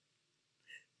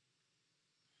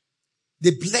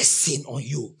 The blessing on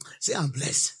you. Say, I'm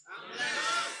blessed.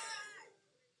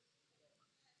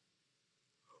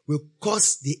 Will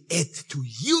cause the earth to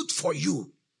yield for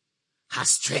you her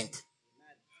strength.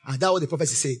 And that's what the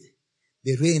prophecy said.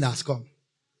 The rain has come.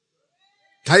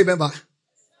 Can you remember?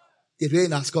 The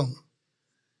rain has come.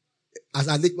 As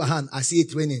I lift my hand, I see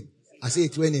it raining. I see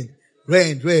it raining.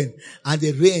 Rain, rain. And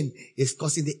the rain is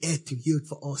causing the earth to yield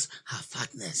for us her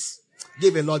fatness.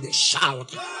 Give the Lord a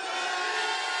shout.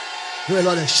 Give the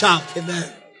Lord a shout.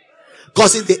 Amen.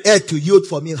 Causing the earth to yield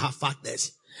for me her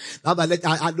fatness. Now, but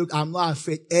I'm not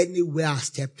afraid anywhere I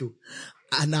step to.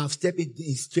 And I've stepped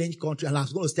in strange countries, and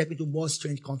I'm going to step into more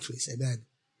strange countries. Amen.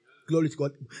 Glory to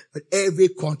God. But every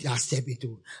country I step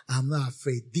into, I'm not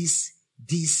afraid. This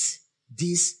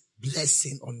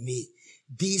blessing on me,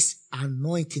 this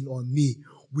anointing on me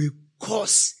will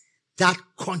cause that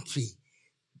country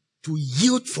to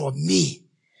yield for me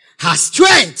her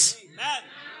strength. Amen.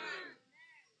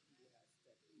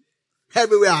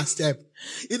 Everywhere I step.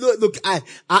 You know, look,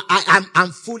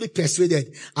 I'm fully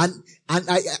persuaded, and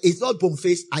it's not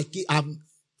bone-faced.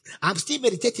 I'm still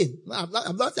meditating. I'm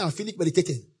not finished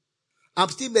meditating. I'm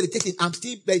still meditating. I'm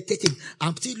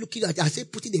still looking at it. I'm still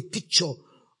putting a picture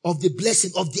of the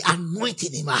blessing, of the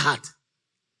anointing in my heart.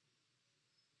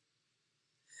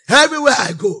 Everywhere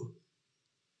I go.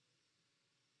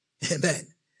 Amen.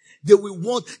 They will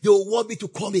want me to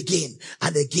come again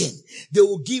and again. They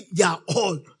will give their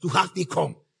all to have me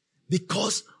come.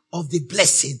 Because of the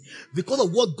blessing. Because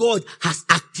of what God has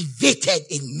activated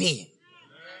in me.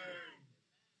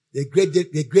 The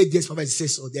great days prophet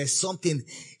says, so there's something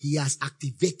he has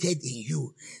activated in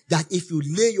you that if you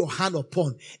lay your hand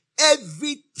upon,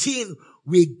 everything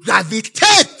will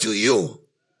gravitate to you.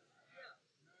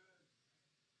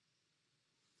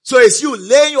 So it's you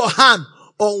laying your hand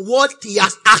on what he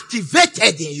has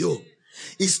activated in you.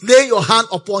 It's laying your hand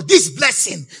upon this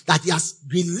blessing that he has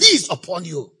released upon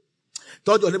you.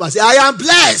 Tell your neighbor, say, I am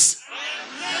blessed.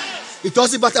 It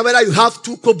doesn't matter whether you have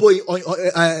 2 kobo in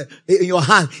your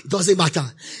hand. It doesn't matter.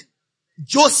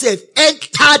 Joseph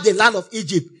entered the land of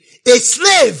Egypt, a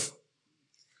slave,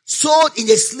 sold in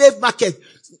a slave market,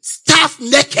 stark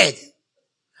naked,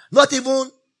 not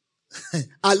even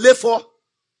a lefor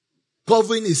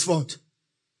covering his front.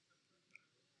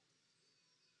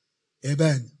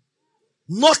 Amen.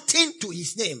 Nothing to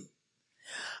his name.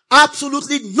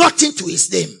 Absolutely nothing to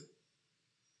his name.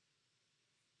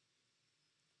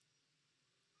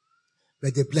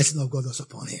 But the blessing of God was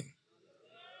upon him.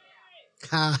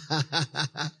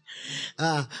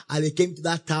 And he came to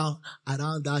that town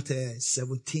around that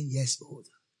 17 years old.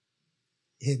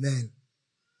 Amen.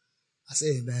 I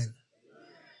say amen.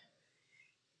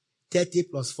 30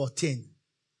 plus 14.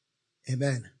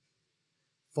 Amen.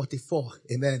 44.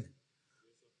 Amen.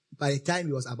 By the time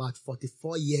he was about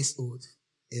 44 years old.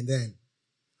 Amen.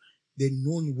 The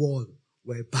known world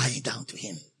were bowing down to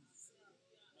him.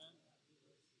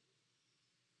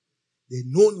 The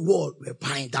known world were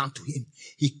bowing down to him.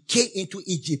 He came into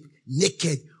Egypt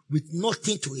naked with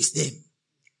nothing to his name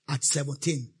at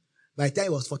 17. By the time he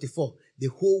was 44, the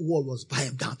whole world was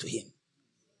bowing down to him.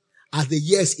 As the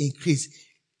years increased,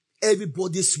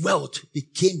 everybody's wealth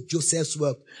became Joseph's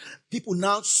wealth. People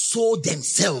now sold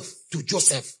themselves to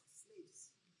Joseph.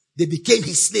 They became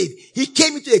his slave. He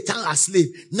came into the town as slave.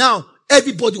 Now,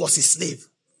 everybody was his slave.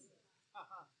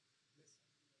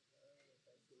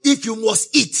 If you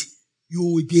must eat, you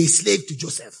will be a slave to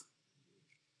Joseph.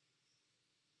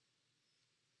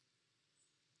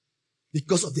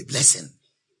 Because of the blessing.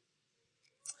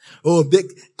 Oh,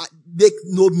 make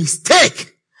no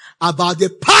mistake about the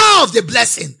power of the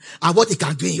blessing and what it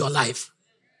can do in your life.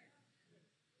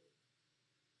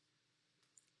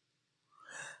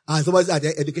 And somebody said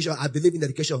education, I believe in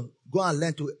education. Go and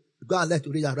learn to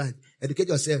read and write. Educate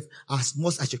yourself as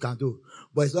much as you can do.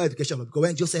 But it's not education. Because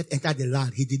when Joseph entered the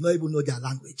land, he did not even know their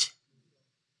language.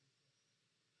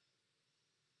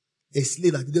 A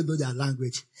slave that didn't know their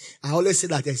language. I always say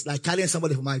that it's like carrying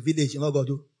somebody from my village, you know what God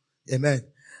do? Amen.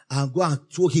 And go and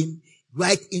throw him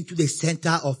right into the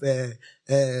center of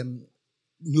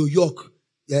New York,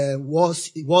 Wall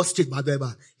Street,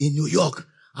 in New York.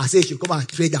 I say you should come and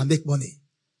trade and make money.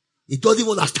 He doesn't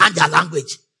even understand their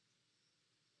language.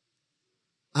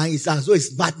 And it's as though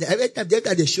it's mad. Every time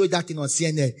they show that thing on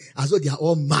CNN, as though they are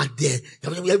all mad there.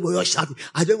 Everybody all shouting.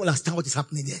 I don't even understand what is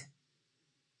happening there.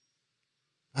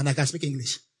 And I can speak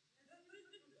English.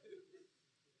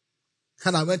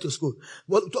 And I went to school.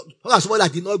 Well, somebody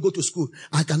that did not go to school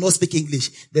and cannot speak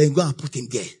English, then go and put him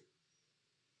there.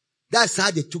 That's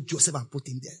how they took Joseph and put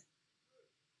him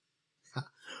there.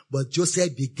 But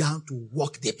Joseph began to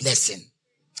walk the blessing.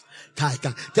 Tell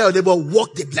your neighbor,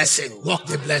 walk the blessing. Walk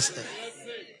the blessing.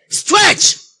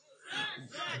 Stretch.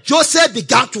 Joseph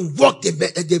began to walk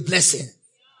the blessing.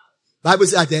 Bible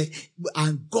says that,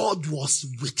 and God was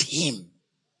with him.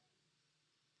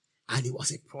 And he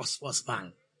was a prosperous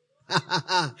man.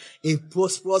 A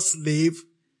prosperous slave.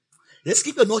 Let's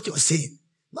keep the note you're saying.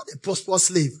 Not a prosperous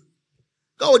slave.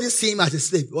 God wouldn't see him as a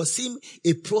slave. He was seeing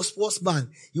a prosperous man.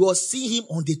 He was seeing him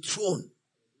on the throne.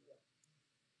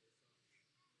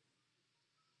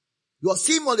 You are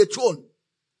seeing him on the throne.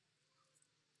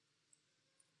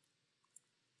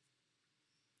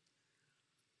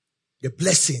 The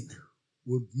blessing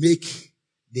will make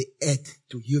the earth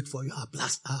to yield for you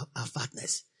our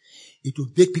fatness. It will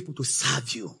make people to serve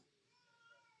you.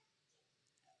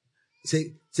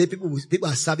 Say people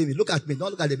are serving me. Look at me.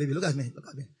 Don't look at the baby. Look at me. Look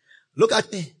at me. Look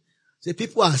at me. Say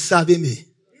people are serving me.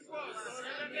 People are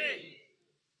serving me.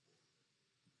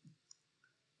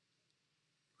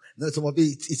 No, some of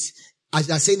it's as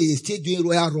I say, it's still doing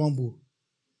Royal Rumble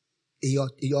in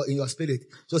your spirit.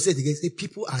 So say it again. Say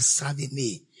people are serving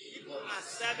me. People are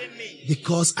serving me.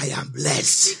 Because I am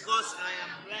blessed. Because I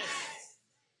am blessed.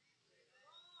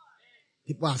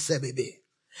 People are serving me.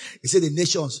 He said the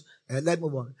nations, let's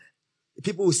move on.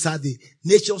 People will serve thee.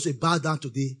 Nations will bow down to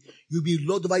thee. You'll be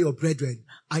lord over your brethren.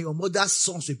 And your mother's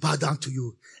sons will bow down to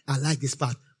you. I like this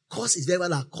part. Cause is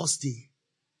everyone that caused thee.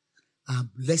 And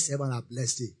bless everyone that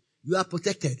blessed thee. You are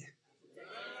protected.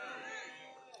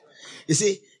 You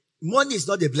see, money is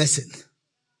not a blessing.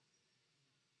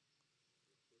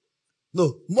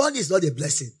 No, money is not a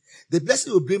blessing. The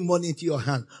blessing will bring money into your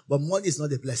hand, but money is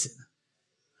not a blessing.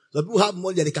 So people have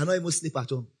money and they cannot even sleep at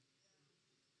home.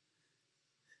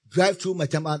 Drive through my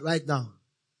town right now.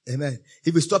 Amen.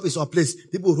 If you stop in some place,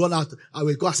 people will run out. I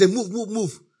will go and say, move.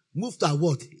 Move to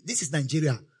what? This is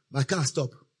Nigeria. My car stop.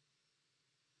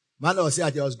 Man was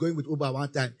saying that I was going with Uber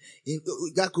one time. In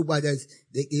that Uber,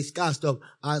 his car stopped.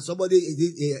 And somebody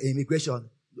did immigration.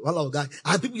 One of the guys.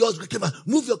 And people just came out,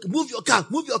 move your car.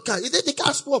 And then the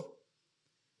car stop.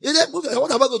 And then move your, what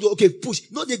am I going to do? Okay,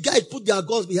 push. No, the guy put their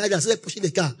guns behind and started pushing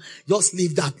the car. Just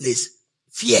leave that place.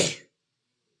 Fear.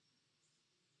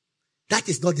 That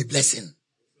is not the blessing.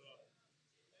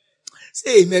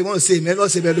 Say amen. Want to say amen. Not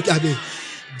say amen. Look at me.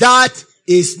 That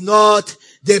is not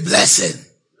the blessing.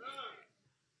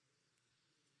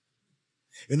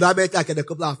 You know, I bet I can a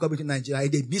couple of coming to Nigeria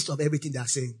in the midst of everything they are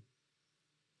saying.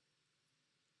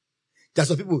 There's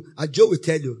some people, and Joe will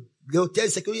tell you, they will tell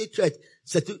security threat,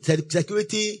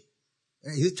 security,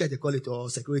 is it threat they call it, or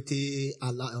security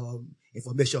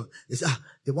information. They say,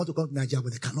 they want to come to Nigeria,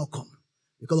 but they cannot come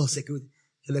because of security.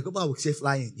 The helicopter will say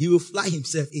flying. He will fly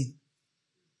himself in.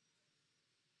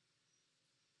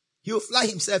 He will fly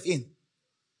himself in.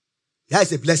 That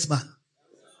is a blessed man.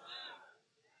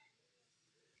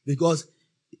 Because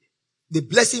the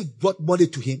blessing brought money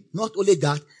to him. Not only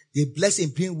that, the blessing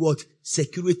bring what?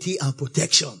 Security and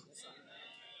protection.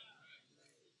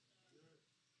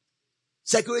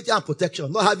 Security and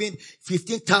protection. Not having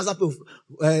 15,000 people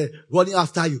running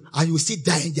after you and you will still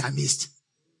die in their midst.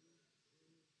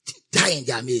 Die in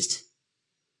their midst.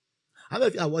 How many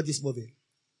of you have watched this movie?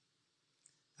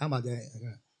 How about that?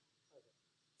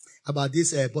 About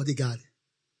this bodyguard.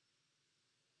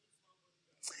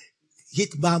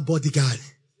 Hitman bodyguard.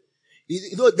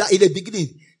 You know that in the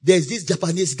beginning, there's this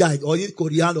Japanese guy, or this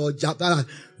Korean or Japan,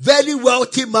 very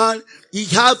wealthy man. He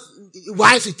have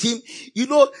wives with him. You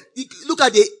know, look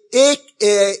at the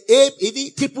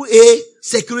triple A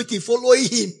security following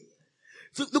him.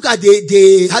 So look at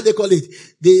the how they call it,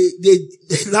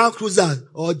 the Land Cruiser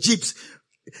or Jeeps.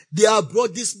 They have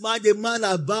brought this man, the man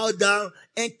have bowed down,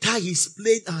 enter his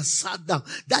plane and sat down.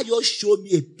 That just showed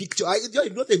me a picture. It's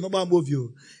not a normal movie,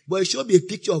 but it showed me a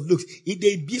picture of, look, in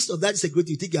the midst of that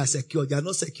security, you think you are secured. They are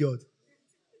not secured.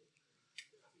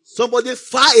 Somebody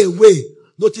far away,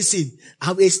 noticing,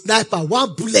 and a sniper,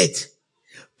 one bullet,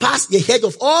 passed the head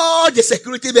of all the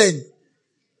security men.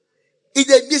 In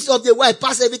the midst of the war,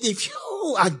 passed everything,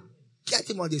 phew, and get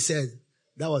him on the side.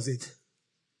 That was it.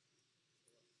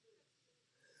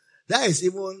 That is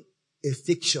even a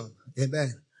fiction.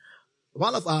 Amen.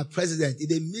 One of our presidents, in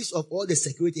the midst of all the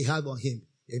security he had on him,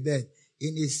 amen,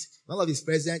 one of his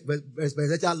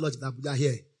presidential lodge in Abuja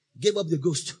here, gave up the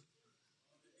ghost.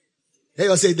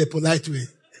 Let us say it the polite way.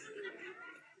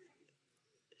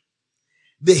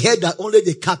 The head that only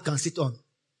the cap can sit on.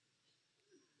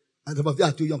 And some of you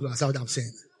are too young to understand what I'm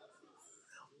saying.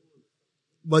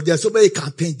 But there's so many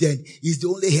campaigns then. He's the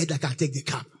only head that can take the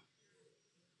cap.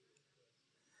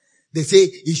 They say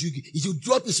he should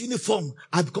drop his uniform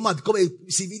and become a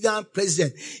civilian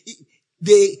president.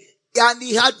 And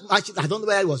he had, I don't know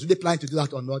whether he was really planning to do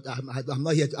that or not. I'm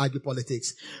not here to argue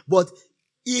politics. But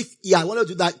if he had wanted to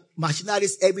do that,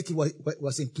 machineries, everything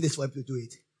was in place for him to do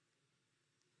it.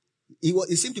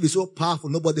 It seemed to be so powerful,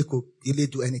 nobody could really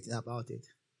do anything about it.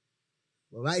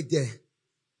 But right there,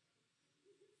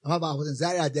 I was in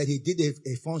Zaria that he did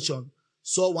a function,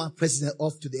 saw one president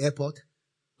off to the airport.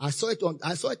 I saw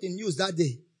it in news that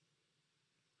day.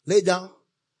 Lay down,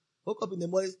 woke up in the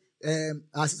morning,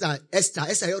 our sister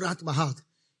Esther, you ran to my house,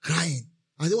 crying.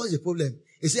 I said, what's the problem?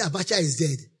 He said, Abacha is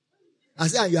dead. I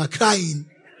said, and you are crying.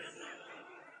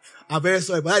 I'm very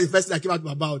sorry, but that's the first thing that came out of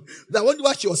my mouth. But I wonder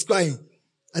why she was crying.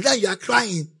 And then you are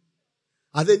crying.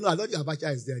 I said, no, I don't think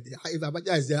Abacha is dead. If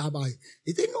Abacha is dead, how about it?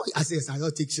 He said, no, I said, yes, I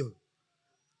don't think so.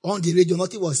 On the radio,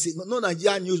 nothing was said. No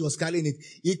Nigerian news was carrying it.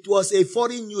 It was a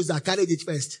foreign news that carried it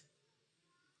first.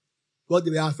 Because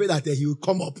they were afraid that he would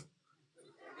come up.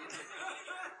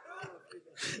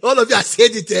 All of you have said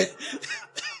it.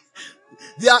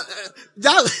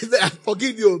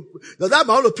 Forgive you. No, that's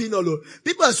my own opinion.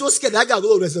 People are so scared that guy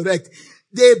will resurrect.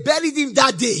 They buried him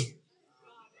that day.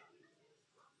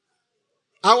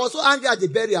 I was so angry at the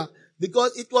burial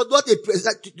because it was not a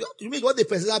president. To me, it was a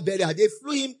presidential burial. They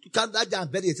flew him to Canada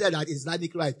and buried. They said that it's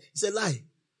Islamic right. It's a lie.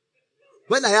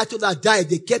 When Ayatollah died,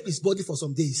 they kept his body for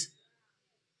some days.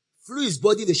 Flew his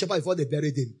body in the chopper before they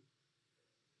buried him.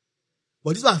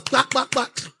 But this one, back.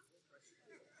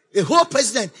 A whole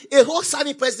president, a whole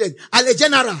serving president, and a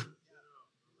general.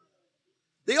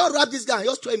 They all wrap this guy and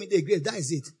just throw him in the grave. That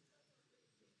is it.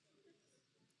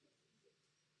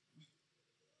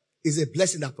 It's a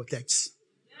blessing that protects.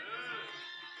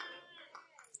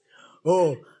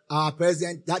 Oh, our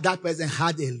president, that president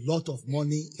had a lot of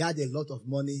money. He had a lot of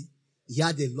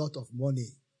money.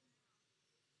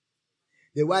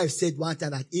 The wife said one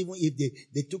time that even if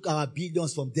they took our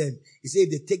billions from them, he said if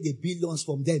they take the billions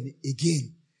from them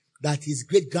again, that his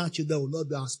great-grandchildren will not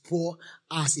be as poor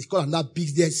as it's called another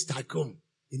business tycoon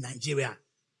in Nigeria.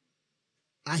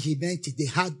 And he meant it.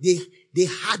 They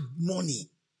had money.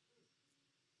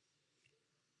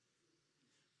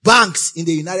 Banks in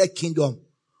the United Kingdom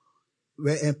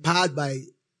were empowered by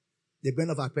the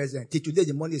brain of our president. Till today,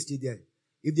 the money is still there.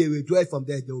 If they withdraw it from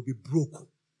there, they will be broke.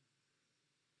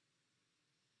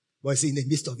 But it's in the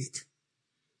midst of it.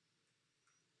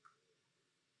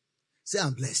 Say,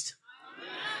 I'm blessed.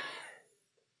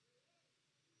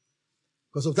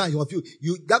 Because sometimes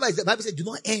the Bible says, do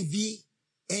not envy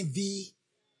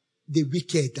the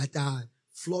wicked that are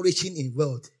flourishing in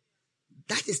wealth.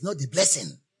 That is not the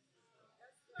blessing.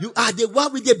 You are the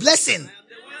one with the blessing.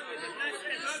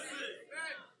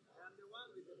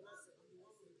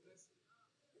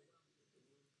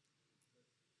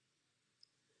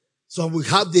 So they'll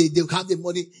have the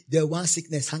money, there's one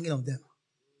sickness hanging on them.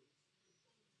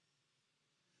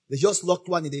 They just locked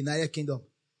one in the United Kingdom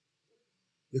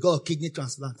because of kidney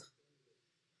transplant.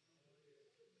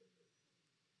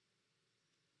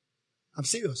 I'm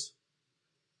serious.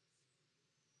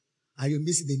 And you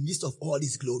miss in the midst of all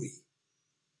this glory.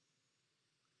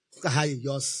 Look at how you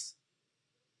just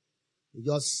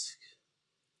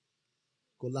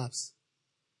collapse.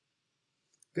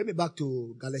 Get me back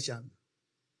to Galatians.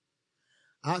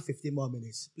 I have 15 more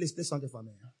minutes. Please play something for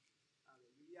me.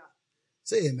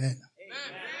 Say amen. Amen.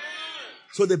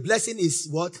 So the blessing is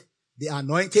what? The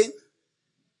anointing.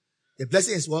 The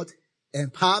blessing is what?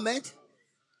 Empowerment.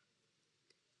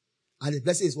 And the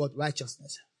blessing is what?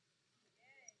 Righteousness.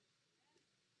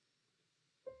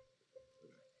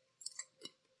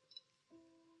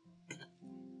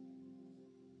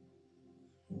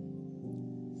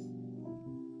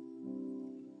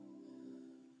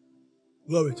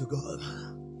 Glory to God.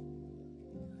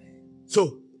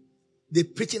 So, the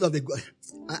preaching of the gospel,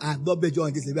 I have not been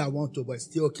joined this the way I want to, but it's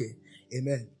still okay.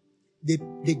 Amen.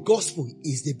 The gospel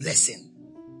is the blessing.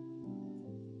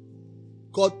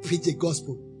 God preached the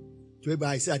gospel to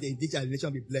everybody. He said that the indigenous relation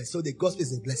will be blessed. So the gospel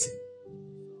is a blessing.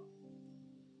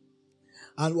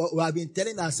 And what we have been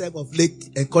telling ourselves of late,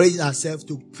 encouraging ourselves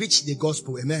to preach the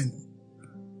gospel. Amen.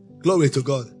 Glory to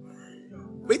God.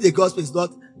 Preach the gospel is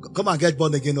not come and get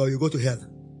born again or you go to hell.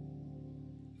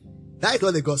 That is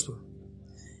not the gospel.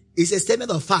 It's a statement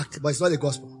of fact, but it's not the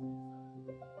gospel.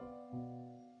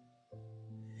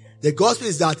 The gospel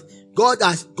is that God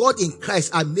in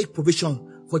Christ has made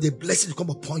provision for the blessing to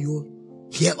come upon you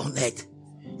here on earth.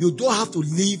 You don't have to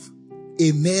live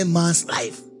a mere man's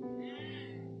life.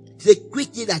 It's a quick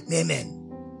thing like mere man.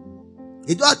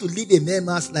 You don't have to live a mere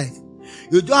man's life.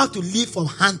 You don't have to live from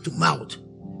hand to mouth.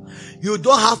 You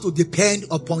don't have to depend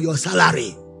upon your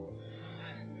salary.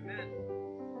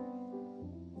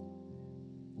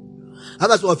 How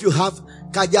much of you have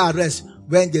cardiac arrest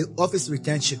when the office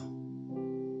retains you?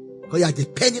 Because you are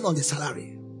depending on the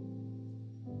salary.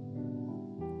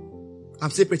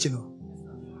 I'm still preaching now.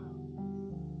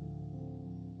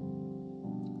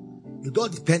 You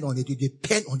don't depend on it, you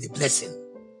depend on the blessing.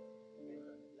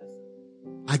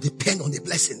 I depend on the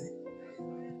blessing.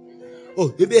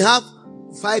 Oh, you may have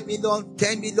 5 million,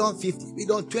 10 million, 50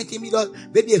 million, 20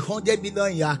 million, maybe 100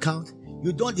 million in your account.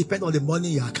 You don't depend on the money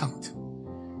in your account.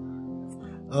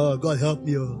 Oh, God help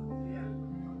me. Oh.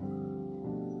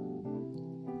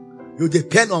 You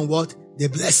depend on what? The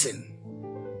blessing.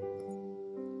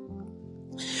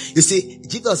 You see,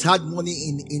 Jesus had money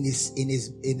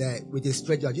with his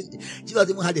treasurer. Jesus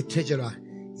even had a treasurer.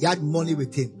 He had money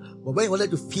with him. But when he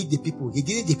wanted to feed the people, he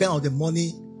didn't depend on the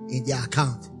money in their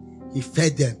account. He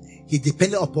fed them. He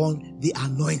depended upon the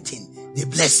anointing, the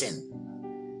blessing.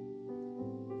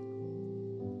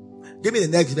 Give me the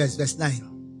next verse, verse 9.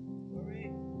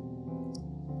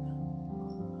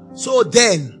 So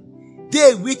then,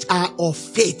 they which are of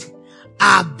faith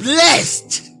are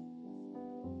blessed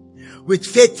with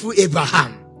faithful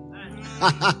Abraham.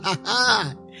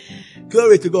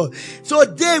 Glory to God. So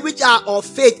they which are of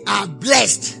faith are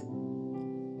blessed.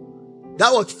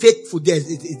 That word faithful there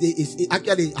is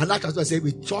actually, another translation says,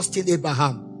 we trust in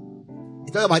Abraham.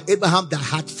 It's talking about Abraham that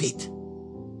had faith.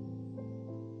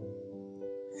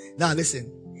 Now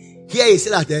listen. Here he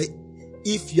said that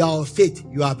if you are of faith,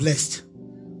 you are blessed.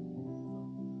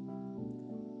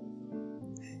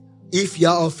 If you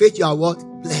are of faith, you are what?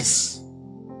 Blessed.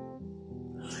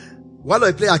 One of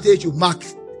the players I tell you mark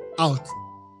out.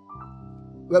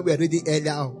 Where we are reading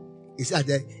earlier, he said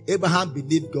that Abraham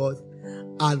believed God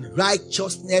and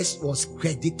righteousness was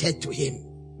credited to him.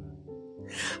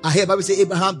 I hear the Bible say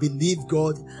Abraham believed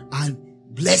God and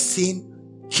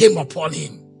blessing came upon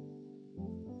him.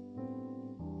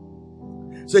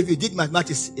 So if you did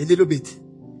mathematics a little bit,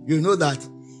 you know that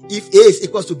if A is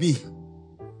equal to B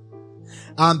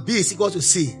and B is equal to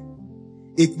C,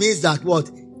 it means that what?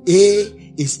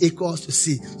 A is equal to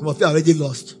C. Some of you are already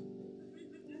lost.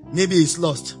 Maybe it's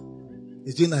lost.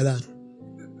 It's doing like that.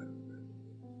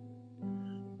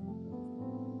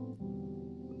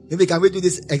 Maybe can we do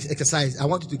this exercise? I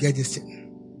want you to get this thing.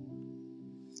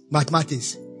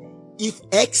 Mathematics. If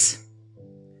X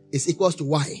is equals to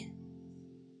Y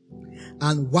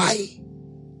and Y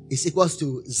is equals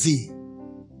to Z,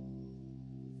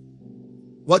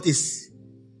 what is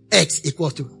X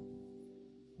equal to?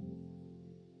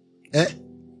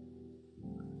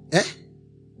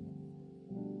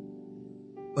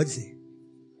 What is it?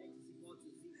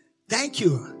 Thank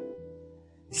you.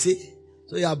 See?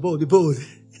 So you are bold, bold.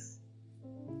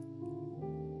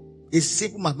 It's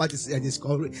simple mathematics and it's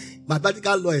correct.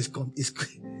 Mathematical law is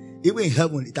even in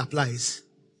heaven it applies.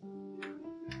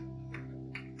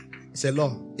 It's a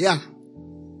law. Yeah.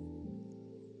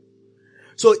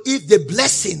 So if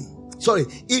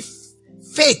if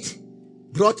faith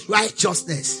brought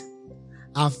righteousness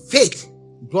and faith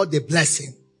brought the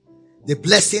blessing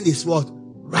is what?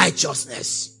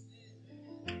 Righteousness.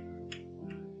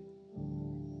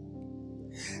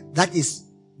 That is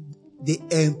the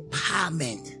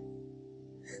empowerment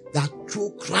that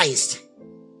through Christ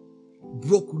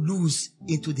broke loose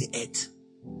into the earth.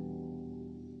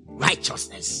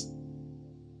 Righteousness.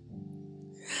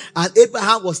 And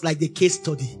Abraham was like the case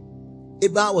study.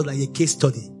 Abraham was like a case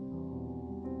study.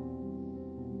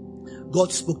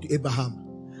 God spoke to Abraham,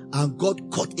 and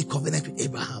God cut a covenant with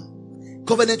Abraham.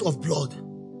 Covenant of blood.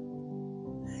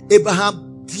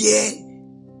 Abraham dared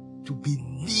to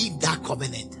believe that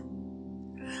covenant.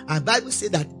 And Bible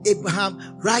says that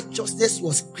Abraham, righteousness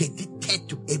was credited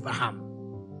to Abraham.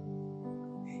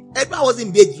 Abraham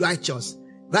wasn't made righteous.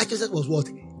 Righteousness was what?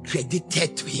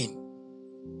 Credited to him.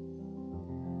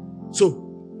 So,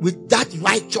 with that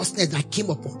righteousness that came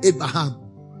upon Abraham,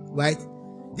 right?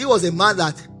 He was a man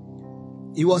that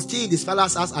he was still in his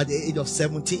father's house at the age of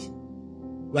 70,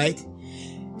 right?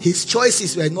 His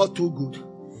choices were not too good.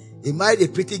 He married a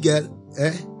pretty girl,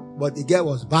 but the girl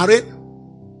was barren.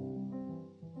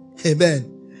 Amen.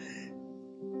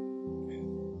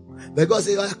 But God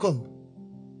said, oh, come.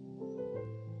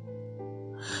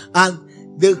 And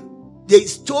the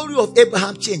story of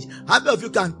Abraham changed. How many of you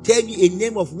can tell me a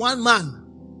name of one man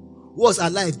who was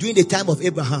alive during the time of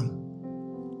Abraham,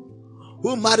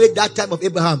 who married that time of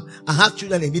Abraham and have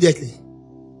children immediately,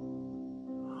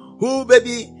 who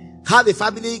maybe had a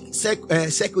family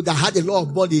circle that had a lot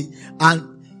of money and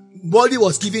money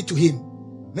was given to him?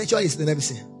 Mention his name, let me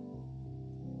see.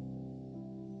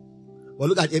 But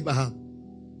look at Abraham.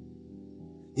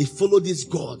 He followed this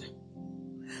God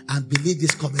and believed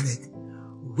this covenant.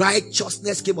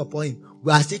 Righteousness came upon him.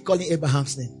 We are still calling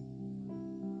Abraham's name.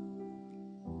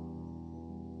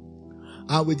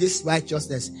 And with this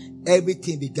righteousness,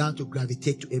 everything began to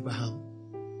gravitate to Abraham.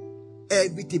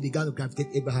 Everything began to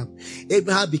gravitate to Abraham.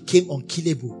 Abraham became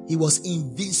unkillable. He was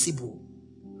invincible.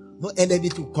 No enemy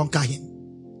to conquer him.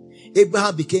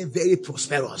 Abraham became very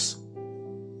prosperous.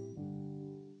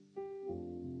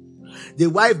 The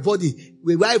wife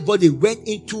body went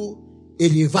into a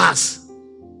reverse.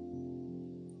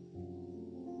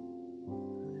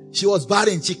 She was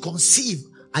barren. She conceived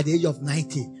at the age of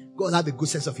 90. God had a good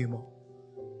sense of humor.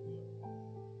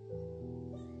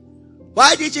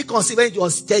 Why did she conceive when she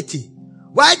was 30?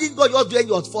 Why didn't God just do when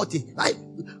she was 40? Right?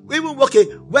 When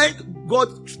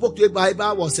God spoke to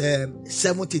Abraham was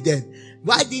 70 then.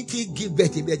 Why didn't he give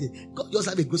birth immediately? God just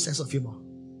had a good sense of humor.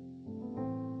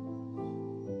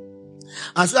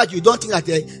 And so that you don't think that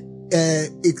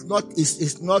it's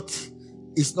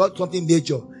not something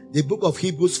major. The book of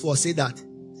Hebrews 4 say that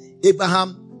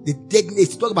Abraham,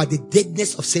 talk about the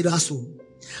deadness of Sarah's womb,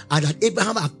 and that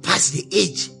Abraham had passed the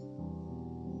age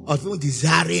of even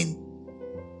desiring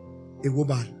a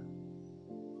woman.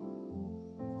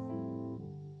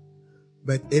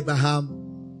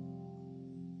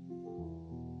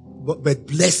 But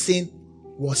blessing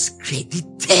was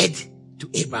credited to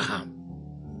Abraham.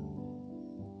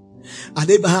 And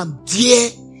Abraham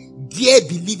dare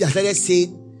believe that, started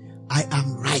saying, I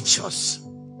am righteous.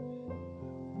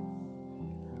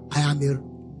 I am a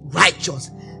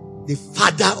righteous, the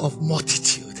father of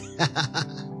multitude.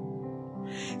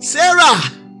 Sarah,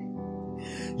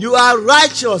 you are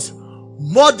righteous,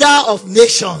 mother of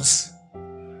nations.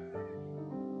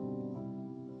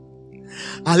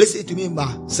 And listen to me,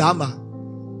 Sama.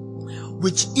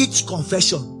 With each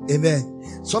confession,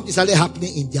 amen, something started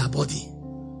happening in their body.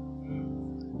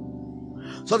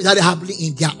 Something started happening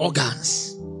in their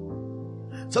organs.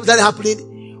 Something started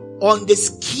happening on the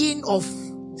skin of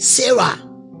Sarah.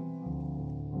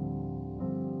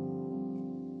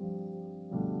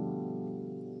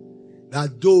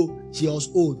 That though she was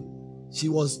old, she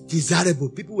was desirable.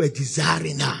 People were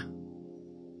desiring her.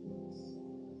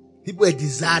 People were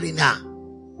desiring her.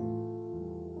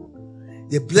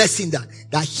 The blessing that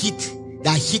hit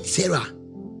Sarah.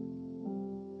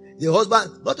 The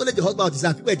husband, not only the husband was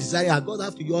desiring, people were desiring her. God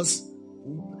have to just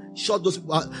shut those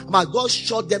people out. God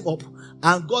shut them up,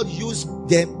 and God used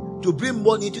them to bring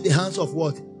money into the hands of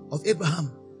what? Of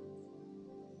Abraham.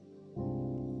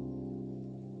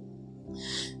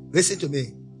 Listen to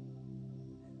me.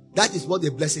 That is what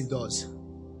the blessing does.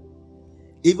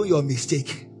 Even your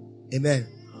mistake, amen,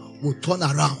 will turn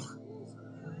around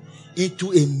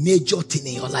into a major thing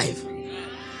in your life.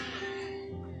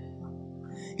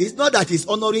 It's not that it's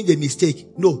honoring the mistake.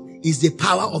 No, it's the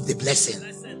power of the blessing.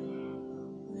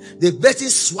 The blessing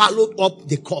swallowed up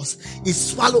the curse. It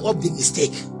swallowed up the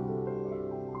mistake.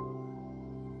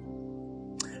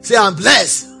 Say, I'm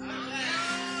blessed.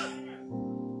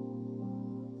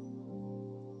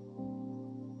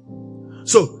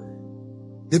 So,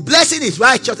 the blessing is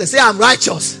righteous. Say, I'm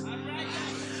righteous.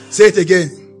 Say it again.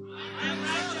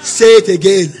 Say it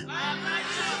again.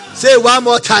 Say it one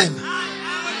more time.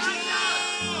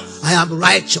 I am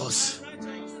righteous.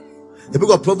 The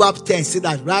book of Proverbs 10 says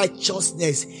that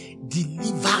righteousness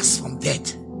delivers from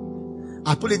death.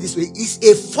 I put it this way. It's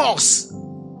a force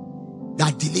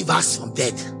that delivers from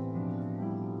death.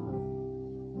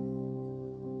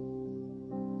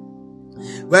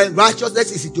 When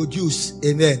righteousness is introduced,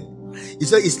 amen.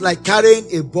 It's like carrying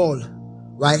a ball,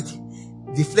 right?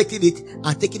 Deflecting it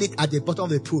and taking it at the bottom of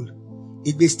the pool.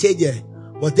 It may stay there.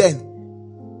 But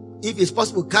then, if it's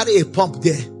possible, carry a pump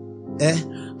there,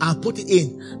 and put it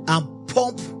in and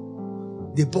pump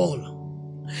the ball.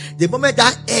 The moment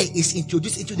that air is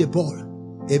introduced into the ball,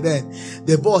 amen,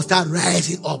 the ball starts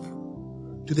rising up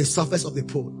to the surface of the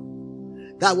pool.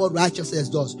 That's what righteousness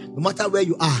does. No matter where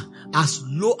you are, as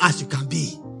low as you can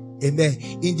be, amen,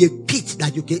 in the pit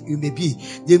that you may be,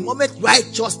 the moment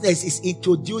righteousness is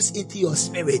introduced into your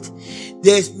spirit,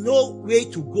 there's no way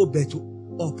to go but to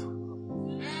up.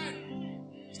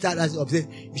 Start rising up. Say,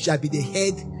 you shall be the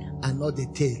head and not the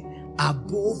tail,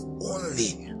 above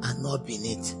only and not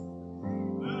beneath.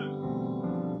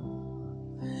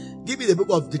 Give me the book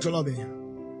of Deuteronomy.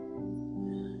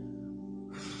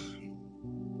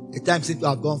 The time seems to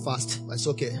have gone fast, but it's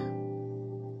okay.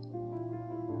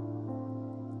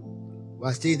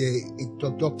 We're still in the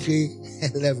introductory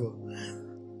level.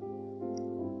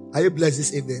 Are you blessed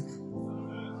this evening?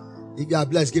 If you are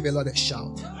blessed, give a lot of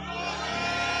shout.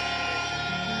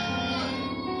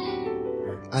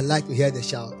 I like to hear the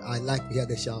shout. I like to hear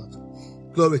the shout.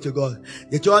 Glory to God.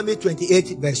 Deuteronomy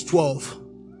 28 verse 12.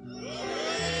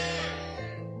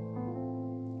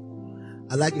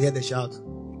 I like to hear the shout.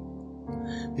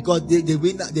 Because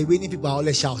the winning people are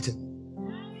always shouting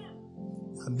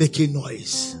and making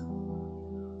noise.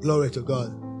 Glory to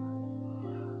God.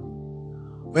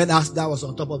 When Asda was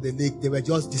on top of the league, they were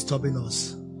just disturbing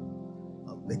us,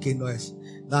 making noise.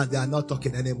 Now they are not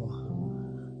talking anymore.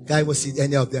 Can't even see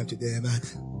any of them today, man.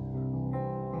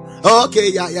 Oh, okay,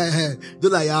 yeah. Do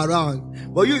like you're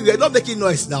around. But you're not making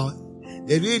noise now.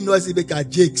 The real noise they make are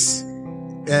Jakes.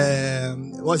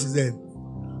 What's his name?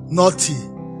 Naughty.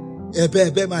 The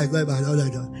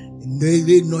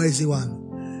real noisy one.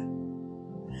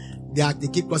 They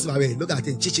keep crossing my way. Look at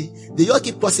him, Chichi. They all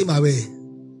keep crossing my way.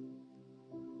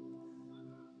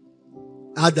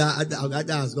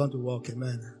 Ada has gone to work,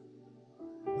 amen.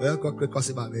 They all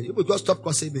crossing my way. You will just stop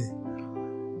crossing me.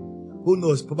 Who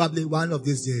knows? Probably one of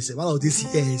these days, one of these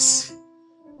years,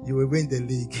 you will win the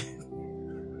league.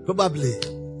 Probably.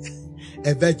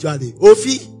 Eventually.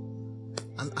 Ofi.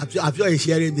 I'm sure he's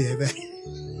hearing me.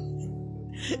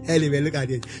 Anyway, look at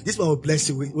it. This one will bless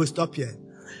you. We'll stop here.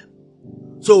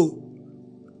 So,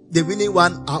 the winning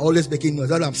one are always making noise.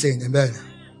 That's what I'm saying. Amen.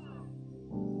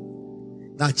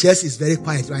 Now, church is very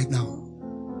quiet right now.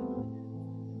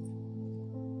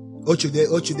 Ochude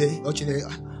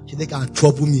can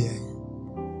trouble me.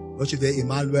 Ochude,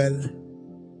 Emmanuel,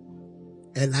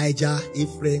 Elijah,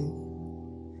 Ephraim.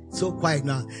 So quiet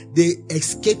now. They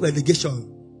escape relegation.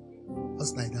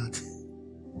 Just like that.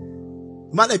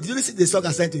 Man, did you listen to the song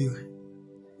I sent to you?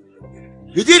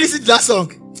 You didn't listen to that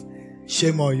song?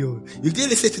 Shame on you. You didn't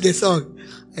listen to the song.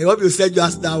 I hope you said you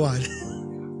asked that one.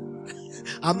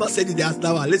 I'm not saying you asked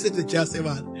that one. Listen to Chelsea,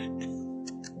 man.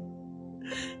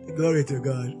 Glory to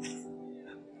God.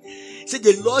 Say,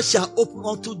 the Lord shall open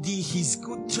unto thee his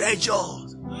good treasure.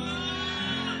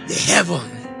 The heaven.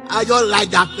 I don't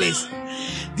like that place.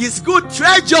 This good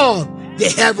treasure, the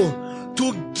heaven,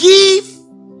 to give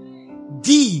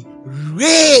thee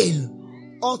rain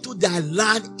unto thy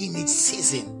land in its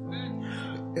season.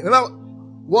 Remember,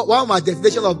 one of my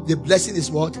definition of the blessing is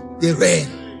what? The rain.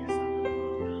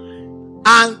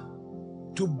 And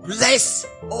to bless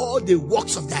all the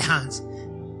works of thy hands.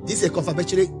 This is a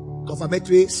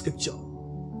confirmatory scripture.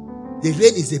 The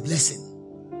rain is a blessing.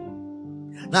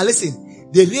 Now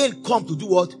listen, the rain comes to do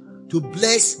what? To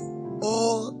bless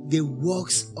all the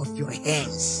works of your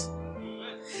hands.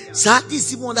 So that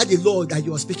is even under the law that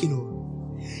you are speaking of.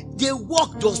 The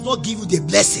work does not give you the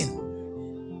blessing.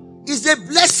 It's the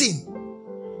blessing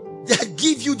that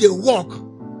gives you the work.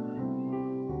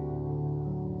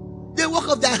 The work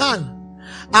of thy hand.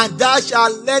 And thou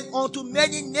shalt lend unto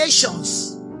many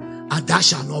nations, and thou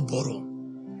shalt not borrow.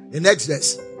 The next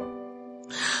verse.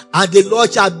 And the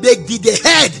Lord shall make thee the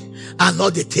head and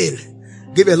not the tail.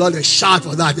 Give a Lord a shout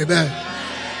for that, amen.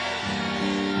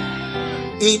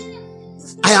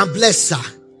 I am blessed, sir.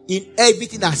 In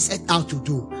everything I set out to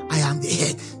do, I am the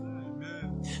head.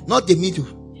 Not the middle.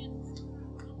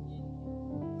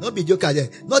 Not mediocre there.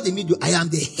 Not the middle. I am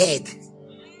the head.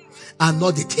 I'm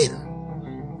not the tail.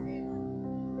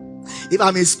 If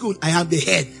I'm in school, I am the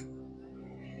head.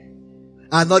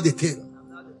 I'm not the tail.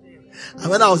 And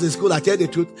when I was in school, I tell the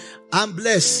truth, I'm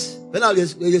blessed. When I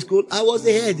was in school, I was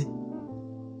the head.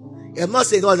 I'm not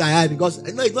saying what I am because,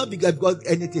 no, it's not because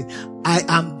anything. I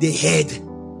am the head.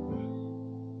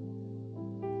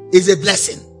 It's a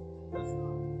blessing.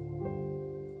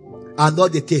 And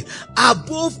not the tail.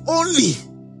 Above only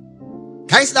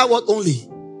Can you see that word only?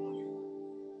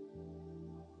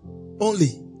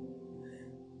 Only.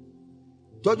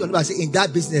 Don't you remember say in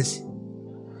that business,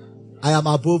 I am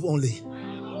above only.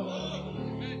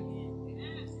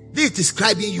 This is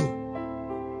describing you.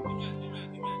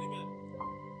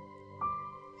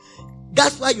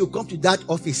 That's why you come to that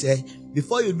office,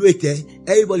 before you know it,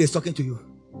 everybody is talking to you.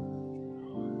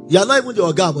 You are not even the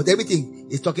organ, but everything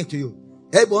is talking to you.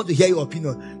 Everyone wants to hear your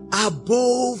opinion.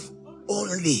 Above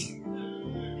only.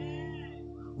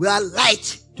 We are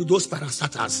light to those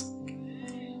parastatals.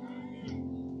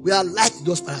 We are light to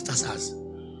those parastatals.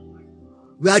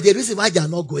 We are the reason why they are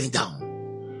not going down.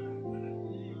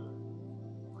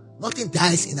 Nothing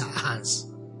dies in our hands.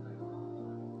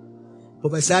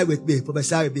 Prophesy with me.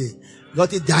 Prophesy with me.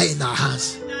 Nothing dies in our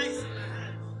hands.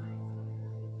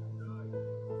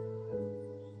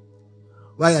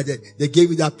 Why are they gave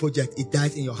you that project? It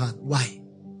died in your hand. Why?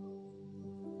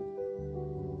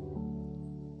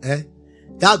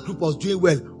 That group was doing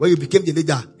well when you became the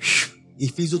leader.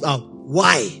 It fizzled out.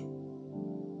 Why?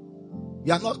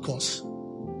 You are not cursed.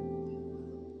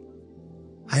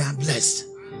 I am blessed.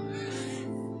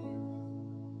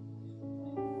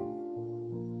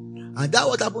 And that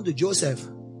what happened to Joseph.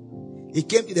 He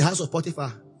came to the house of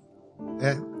Potiphar.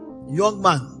 Young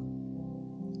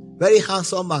man. Very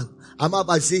handsome man. I'm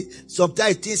about to say,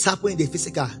 sometimes things happen in the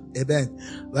physical. Amen.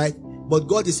 Right? But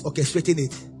God is orchestrating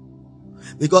it.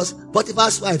 Because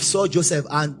Potiphar's wife saw Joseph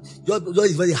and Joseph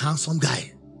is a very handsome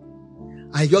guy.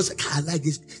 And just, I like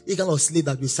this kind of slave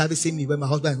that will servicing me when my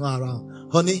husband is not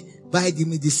around. Honey, buy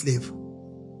me this slave.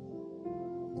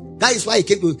 That is why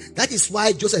that is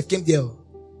why Joseph came there.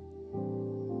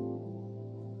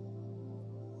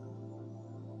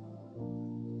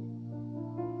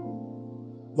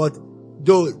 But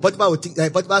though Potiphar would think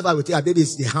our baby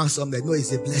is the handsome, no,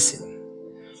 it's a blessing.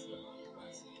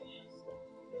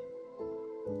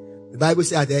 The Bible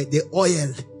says that the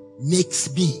oil makes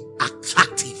me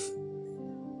attractive.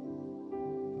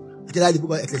 I tell you the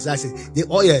book of Ecclesiastes, the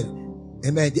oil,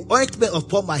 amen, the ointment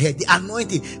upon my head, the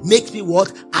anointing makes me what?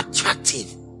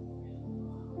 Attractive.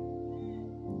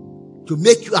 To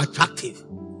make you attractive.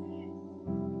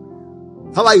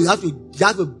 How about you have to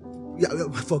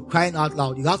for crying out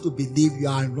loud, you have to believe you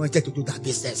are anointed to do that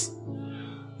business.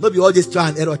 Not be all this try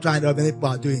and error many people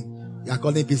are doing. You are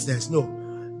calling business. No.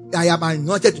 I am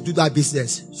anointed to do that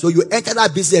business. So you enter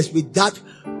that business with that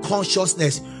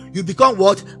consciousness. You become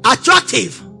what?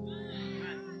 Attractive.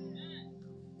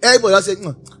 Everybody else say,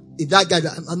 if that guy,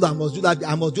 I must do that.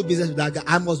 I must do business with that guy.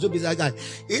 I must do business with that guy.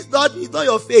 It's not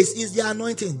your face. It's the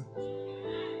anointing.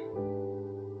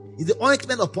 It's the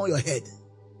ointment upon your head.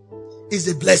 It's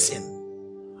a blessing.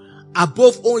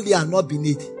 Above only and not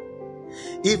beneath.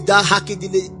 If thou hearken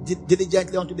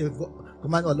diligently unto the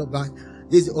command of the Lord God,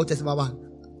 this is the Old Testament one.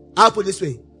 I'll put it this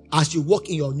way. As you walk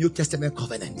in your New Testament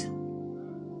covenant.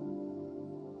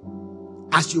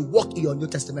 As you walk in your New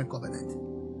Testament covenant.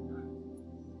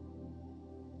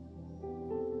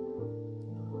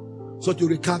 So to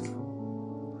recap,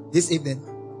 this evening,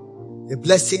 the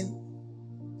blessing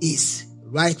is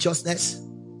righteousness.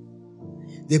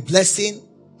 The blessing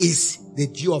is the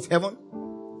dew of heaven.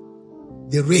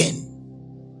 The rain.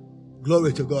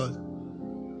 Glory to God.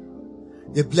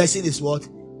 The blessing is what?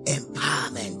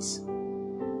 Empowerment.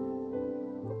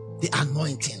 The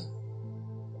anointing.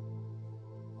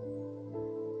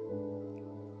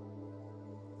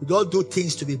 You don't do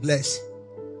things to be blessed.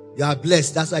 You are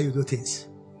blessed. That's why you do things.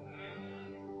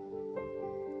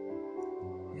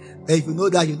 And if you know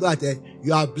that, you know that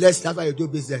you are blessed. That's why you do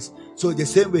business. So the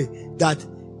same way that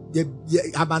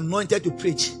I'm anointed to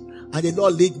preach and the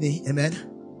Lord lead me. Amen.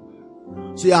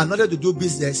 So you are anointed to do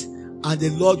business and the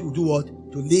Lord will do what?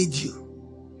 To lead you.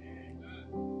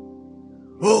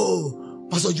 Oh,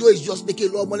 Pastor Joe is just making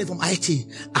a lot of money from IT.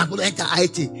 I'm going to enter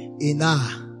IT.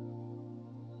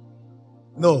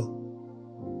 No.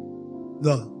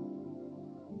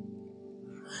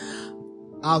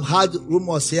 I've had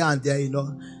rumors here and there,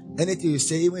 anything you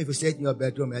say, even if you say it in your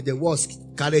bedroom, and the worst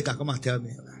carry can come and tell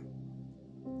me.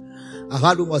 I've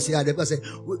had rumors here and there, people say,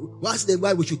 what's the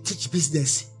why we should teach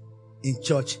business in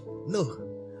church? No.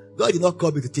 God did not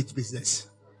call me to teach business.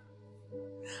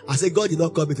 I said, God did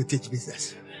not call me to teach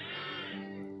business.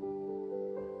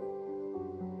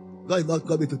 God did not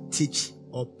call me to teach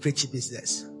or preach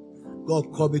business.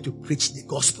 God called me to preach the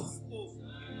gospel.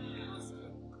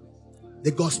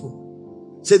 The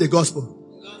gospel. Say the gospel.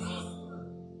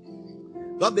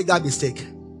 Don't make that mistake.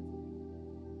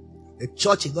 The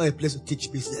church is not a place to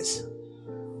teach business.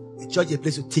 The church is a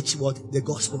place to teach what? The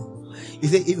gospel. You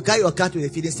say, if you carry your car to the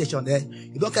filling station there,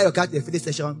 you don't carry your car to the filling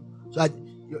station so that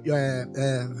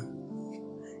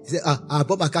He said, I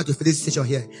bought my car to filling station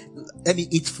here. Let me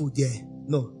eat food there.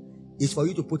 No. It's for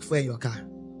you to put fuel in your car.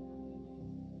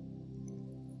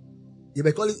 You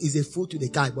may call it is a food to the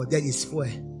car, but then it's fuel.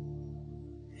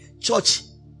 Church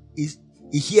is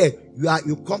here.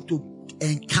 You come to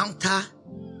encounter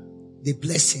the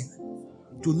blessing.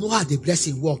 To know how the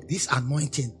blessing works. This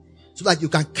anointing. So that you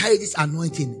can carry this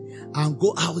anointing and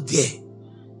go out there.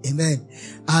 Amen.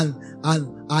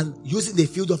 And using the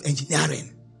field of engineering.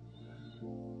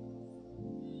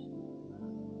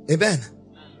 Amen.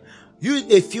 Using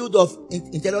the field of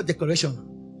interior decoration.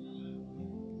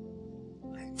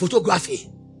 Photography.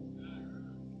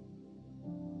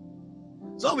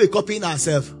 So we're copying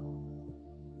ourselves.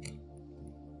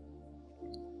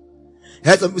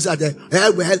 Some people said,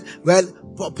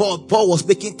 Paul was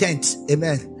making tents.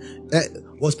 Amen.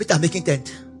 Was Peter making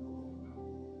tent?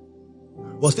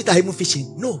 Was Peter even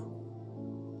fishing? No.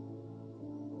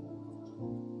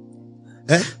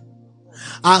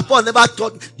 And Paul never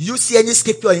taught. Do you see any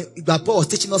scripture that Paul was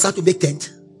teaching us how to make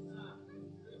tent?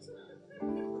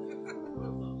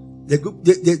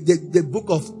 The book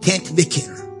of tent making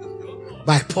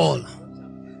by Paul.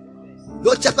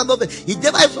 No chapter, no. He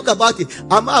never even talked about it.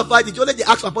 I'm not about it. Only the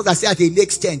Acts of Apostles that said he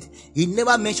makes tent. He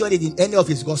never mentioned it in any of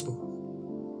his gospel.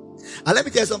 And let me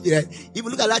tell you something, right? If you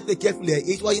look at that carefully,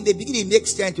 it was in the beginning he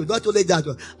makes tent. Not only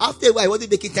that, after a while he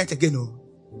wasn't making tent again.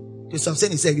 No. To some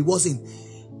extent he said he wasn't.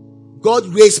 God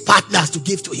raised partners to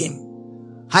give to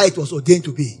him. How it was ordained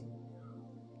to be.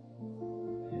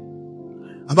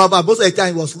 And most of the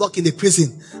time he was locked in the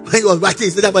prison. When he was writing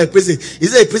his letter about a prison, he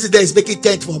said a prison there is making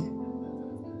tent for him.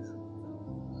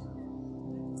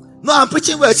 No, I'm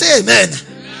preaching well. Say amen.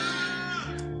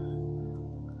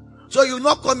 So you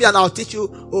not come here and I'll teach you,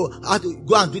 how to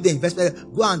go and do the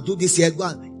investment, go and do this here, go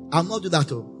and, I'll not do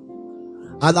that.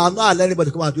 And I'll not allow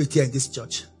anybody to come and do it here in this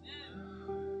church.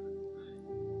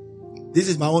 This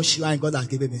is my own shrine God has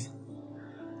given me.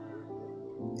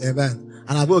 Amen.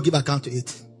 And I will give account to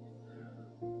it.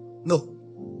 No.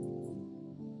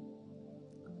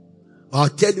 I'll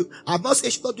tell you, I'm not saying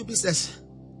you should not do business.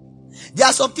 There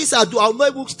are some things I do. I'll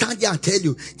not even stand there and tell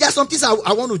you. There are some things I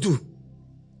want to do.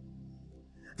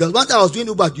 There's one time I was doing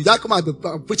Uber. Did I come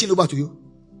and preaching Uber to you?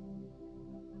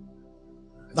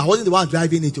 I wasn't the one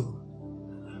driving it.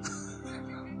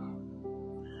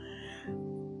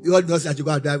 You all know that you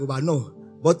go and drive Uber. No.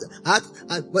 But I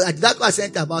did not go and say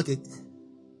anything about it.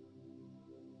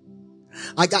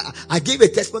 I gave a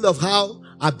testimony of how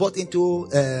I bought into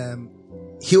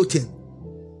Hilton.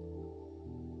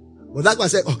 But that one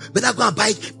said, better go and buy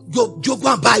it. Joe,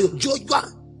 go and buy it. Joe, go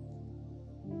and.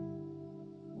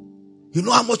 You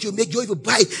know how much you make, Joe, if you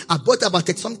buy it. I bought about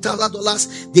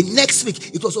 $30,000. The next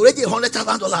week, it was already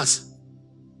 $100,000.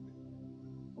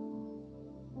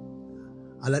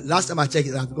 And last time I checked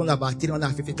it, I've gone about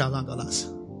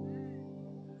 $350,000.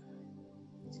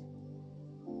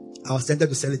 I was tempted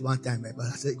to sell it one time, but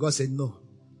I said, God said no.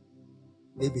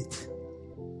 Leave it.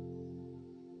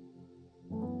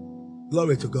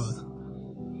 Glory to God.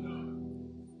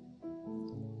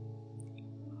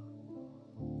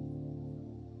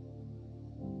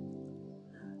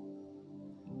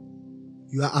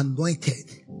 You are anointed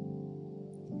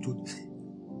to.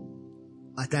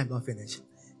 My time not finished.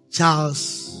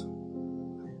 Charles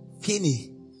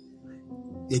Finney,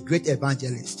 the great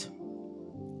evangelist,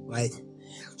 right?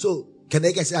 So can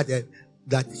I say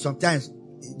that sometimes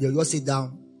they just sit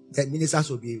down, the ministers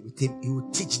will be with him. He will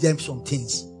teach them some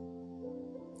things.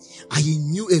 And he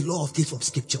knew a lot of things from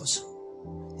scriptures.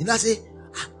 And I say,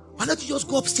 why don't you just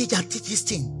go up stage and teach this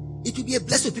thing? It will be a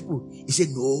blessing to people. He said,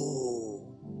 no.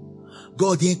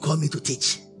 God didn't call me to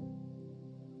teach.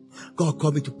 God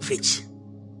called me to preach.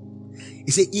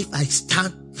 He said, if I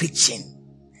start preaching,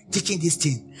 teaching this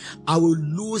thing, I will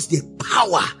lose the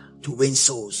power to win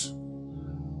souls.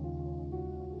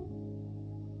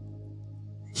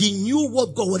 He knew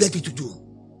what God wanted him to do.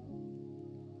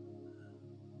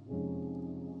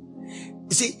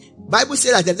 You see, Bible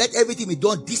says that let everything be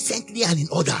done decently and in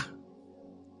order.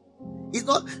 It's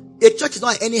not, a church is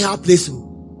not an anyhow place.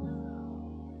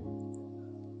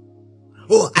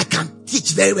 Oh, I can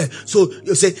teach very well. So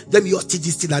you say, let me just teach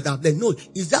this thing like that. Then, no,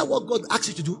 is that what God asked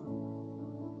you to do?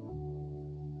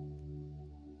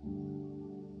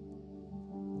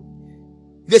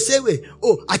 The same way,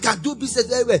 oh, I can do business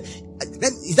very well.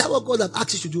 Then, is that what God has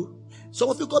asked you to do? Some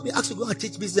of you got me asked to go and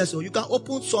teach business, or you can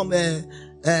open some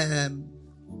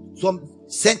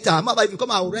center. If you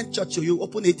come and rent church, so you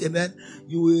open it, amen.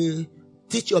 You will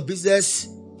teach your business,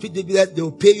 treat the business, they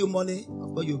will pay you money,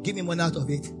 but you give me money out of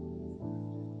it.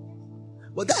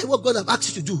 But that is what God has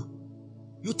asked you to do.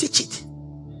 You teach it.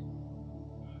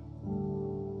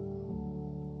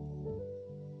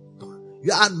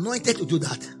 You are anointed to do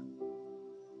that.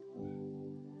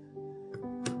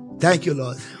 Thank you,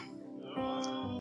 Lord.